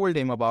told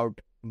him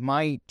about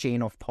my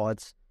chain of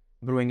thoughts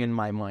brewing in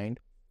my mind,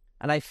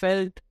 and I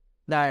felt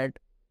that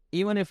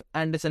even if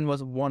Anderson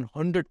was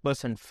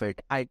 100%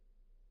 fit, I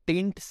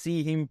didn't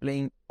see him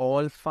playing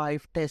all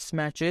 5 Test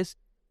matches,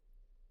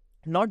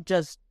 not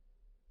just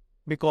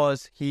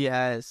because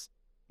he's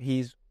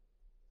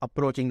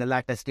approaching the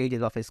latter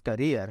stages of his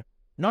career,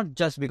 not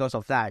just because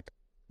of that.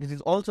 This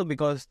is also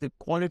because the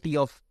quality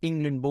of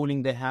England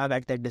bowling they have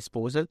at their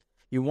disposal.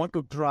 You want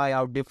to try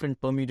out different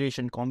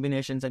permutation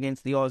combinations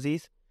against the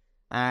Aussies,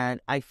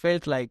 and I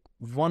felt like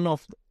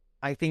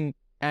I think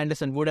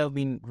Anderson would have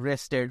been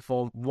rested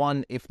for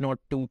 1, if not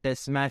 2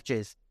 Test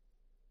matches,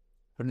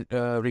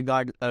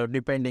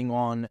 depending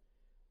on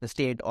the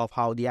state of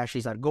how the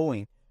Ashes are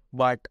going.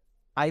 But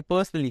I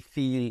personally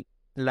feel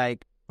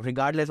like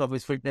regardless of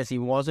his fitness, he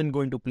wasn't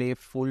going to play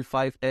full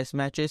 5 Test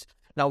matches.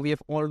 Now, we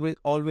have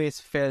always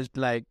felt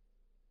like,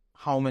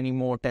 how many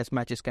more Test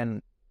matches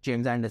can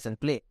James Anderson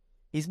play?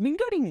 He's been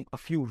getting a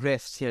few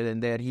rests here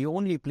and there. He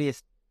only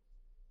plays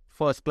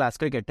first-class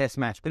cricket, Test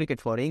match cricket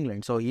for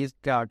England. So he's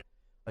got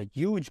a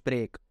huge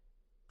break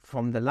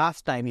from the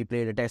last time he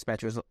played a Test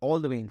match. It was all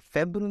the way in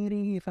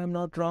February, if I'm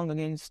not wrong,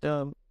 against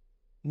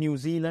New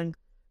Zealand.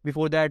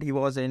 Before that, he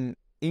was in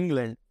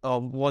England,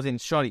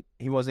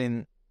 he was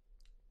in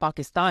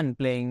Pakistan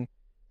playing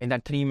in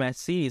that 3-match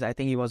series. I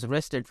think he was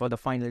rested for the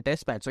final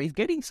Test match. So he's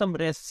getting some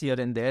rests here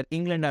and there.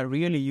 England are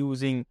really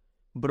using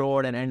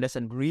Broad and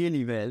Anderson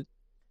really well.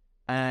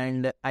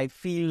 And I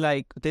feel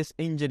like this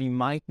injury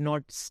might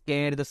not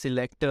scare the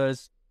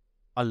selectors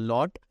a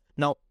lot.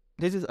 Now,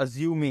 this is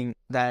assuming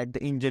that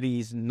the injury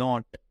is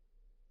not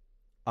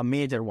a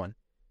major one.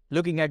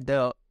 Looking at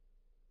the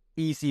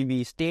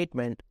ECB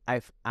statement,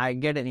 I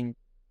get an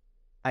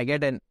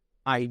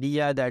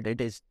idea that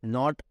it is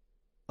not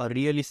a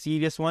really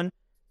serious one,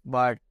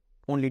 but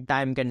only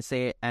time can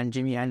say, and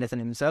Jimmy Anderson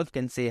himself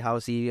can say how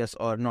serious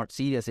or not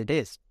serious it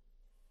is.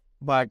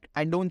 But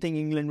I don't think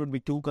England would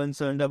be too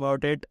concerned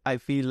about it. I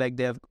feel like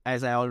they've,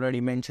 as I already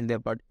mentioned,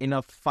 they've got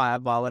enough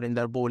firepower in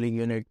their bowling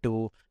unit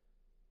to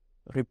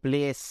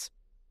replace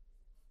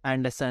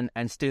Anderson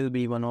and still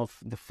be one of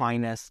the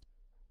finest,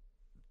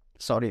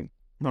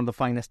 not the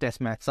finest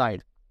Test match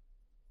side.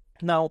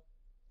 Now,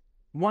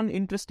 one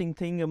interesting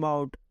thing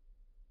about,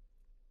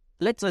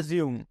 let's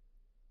assume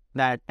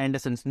that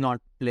Anderson's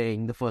not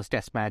playing the first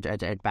test match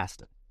at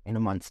Edgbaston in a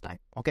month's time,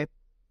 okay?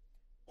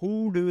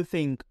 Who do you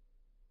think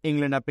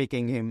England are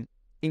picking him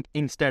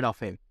instead of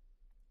him?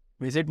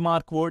 Is it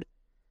Mark Wood?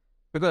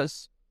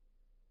 Because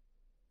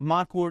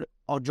Mark Wood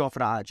or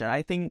Jofra Archer,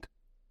 I think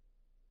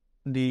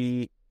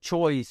the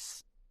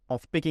choice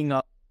of picking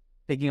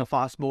a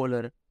fast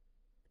bowler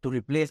to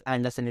replace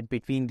Anderson in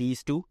between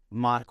these two,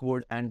 Mark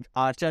Wood and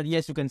Archer.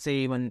 Yes, you can say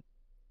even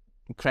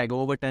Craig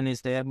Overton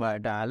is there,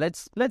 but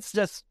let's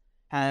just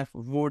have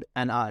Wood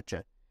and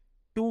Archer.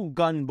 Two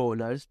gun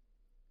bowlers,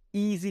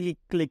 easily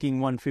clicking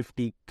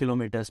 150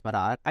 kilometers per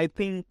hour. I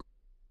think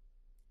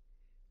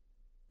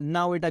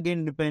now it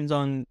again depends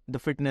on the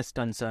fitness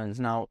concerns.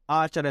 Now,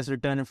 Archer has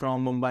returned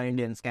from Mumbai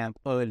Indians camp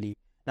early.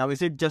 Now,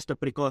 is it just a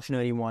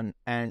precautionary one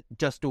and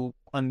just to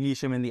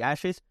unleash him in the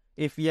Ashes?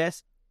 If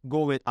yes,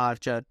 go with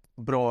Archer,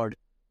 Broad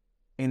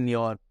in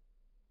your,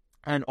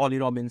 and Ollie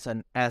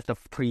Robinson as the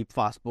three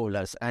fast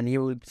bowlers, and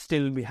you will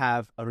still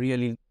have a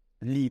really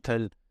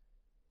lethal,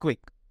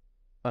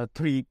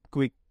 three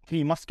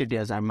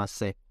musketeers, I must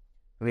say,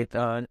 with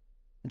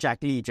Jack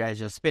Leach as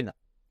your spinner.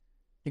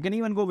 You can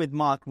even go with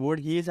Mark Wood.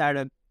 He's had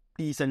a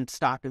decent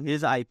start to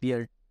his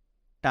IPL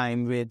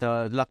time with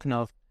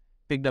Lucknow,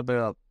 picked up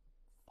a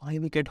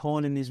 5-wicket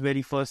haul in his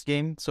very first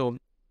game. So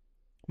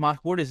Mark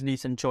Wood is a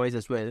decent choice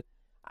as well.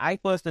 I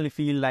personally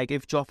feel like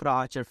if Jofra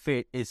Archer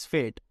is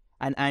fit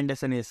and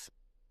Anderson is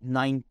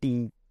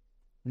 90,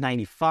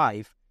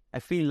 95, I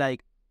feel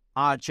like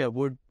Archer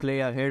would play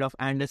ahead of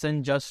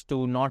Anderson just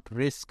to not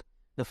risk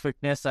the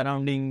fitness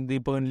surrounding the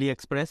Burnley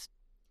Express.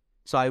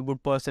 So I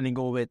would personally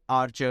go with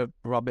Archer,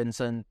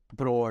 Robinson,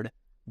 Broad,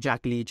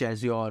 Jack Leach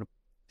as your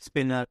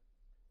spinner.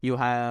 You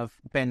have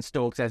Ben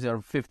Stokes as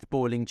your fifth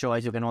bowling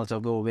choice. You can also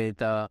go with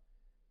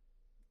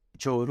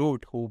Joe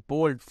Root, who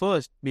bowled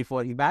first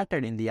before he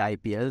batted in the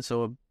IPL.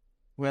 So,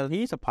 well,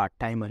 he's a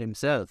part-timer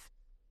himself.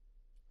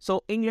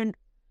 So England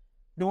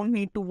don't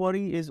need to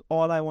worry is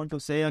all I want to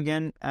say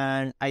again.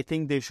 And I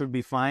think they should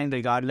be fine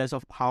regardless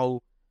of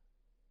how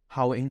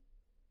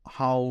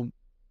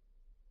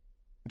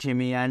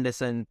Jimmy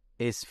Anderson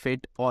is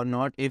fit or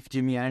not, if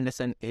Jimmy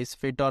Anderson is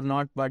fit or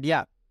not. But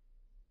yeah,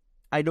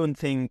 I don't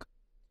think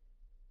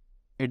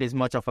it is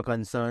much of a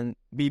concern.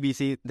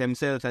 BBC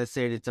themselves has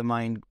said it's a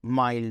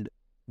mild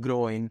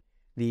groin.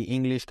 The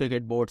English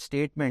Cricket Board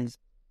statement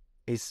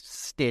is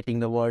stating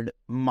the word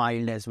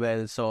mild as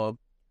well. So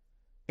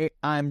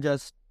I'm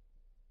just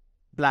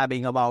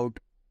blabbing about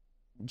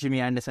Jimmy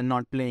Anderson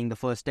not playing the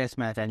first test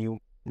match, and you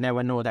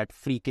never know that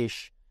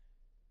freakish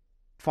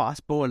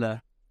fast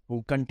bowler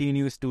who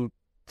continues to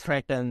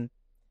threaten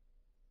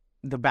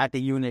the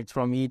batting units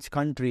from each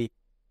country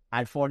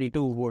at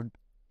 42 would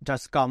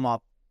just come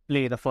up,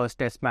 play the first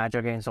test match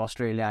against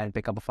Australia and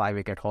pick up a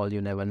 5-wicket haul.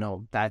 You never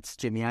know. That's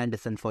Jimmy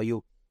Anderson for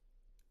you.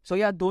 So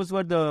yeah, those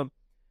were the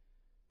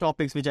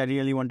topics which I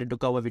really wanted to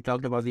cover. We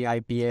talked about the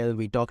IPL.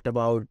 We talked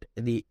about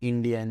the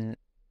Indian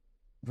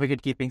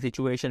wicket-keeping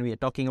situation. We are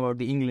talking about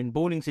the England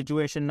bowling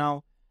situation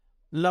now.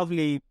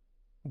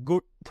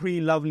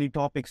 Three lovely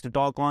topics to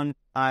talk on.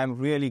 I'm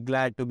really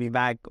glad to be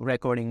back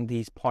recording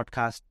these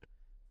podcasts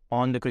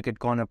on the Cricket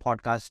Corner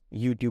podcast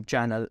YouTube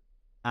channel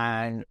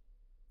and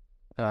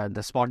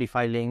the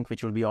Spotify link,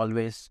 which will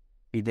always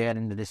be there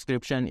in the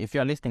description. If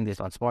you're listening this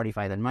on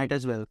Spotify, then might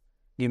as well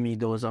give me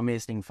those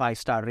amazing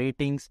 5-star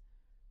ratings,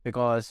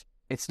 because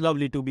it's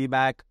lovely to be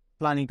back.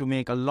 Planning to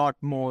make a lot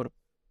more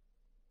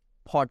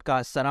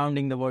podcasts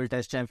surrounding the World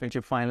Test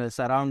Championship Final,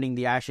 surrounding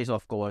the Ashes,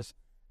 of course.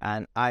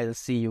 And I'll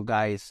see you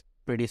guys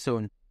pretty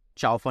soon.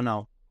 Ciao for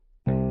now.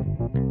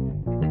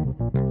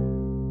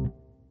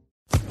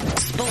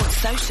 Sports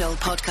Social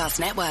Podcast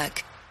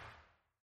Network.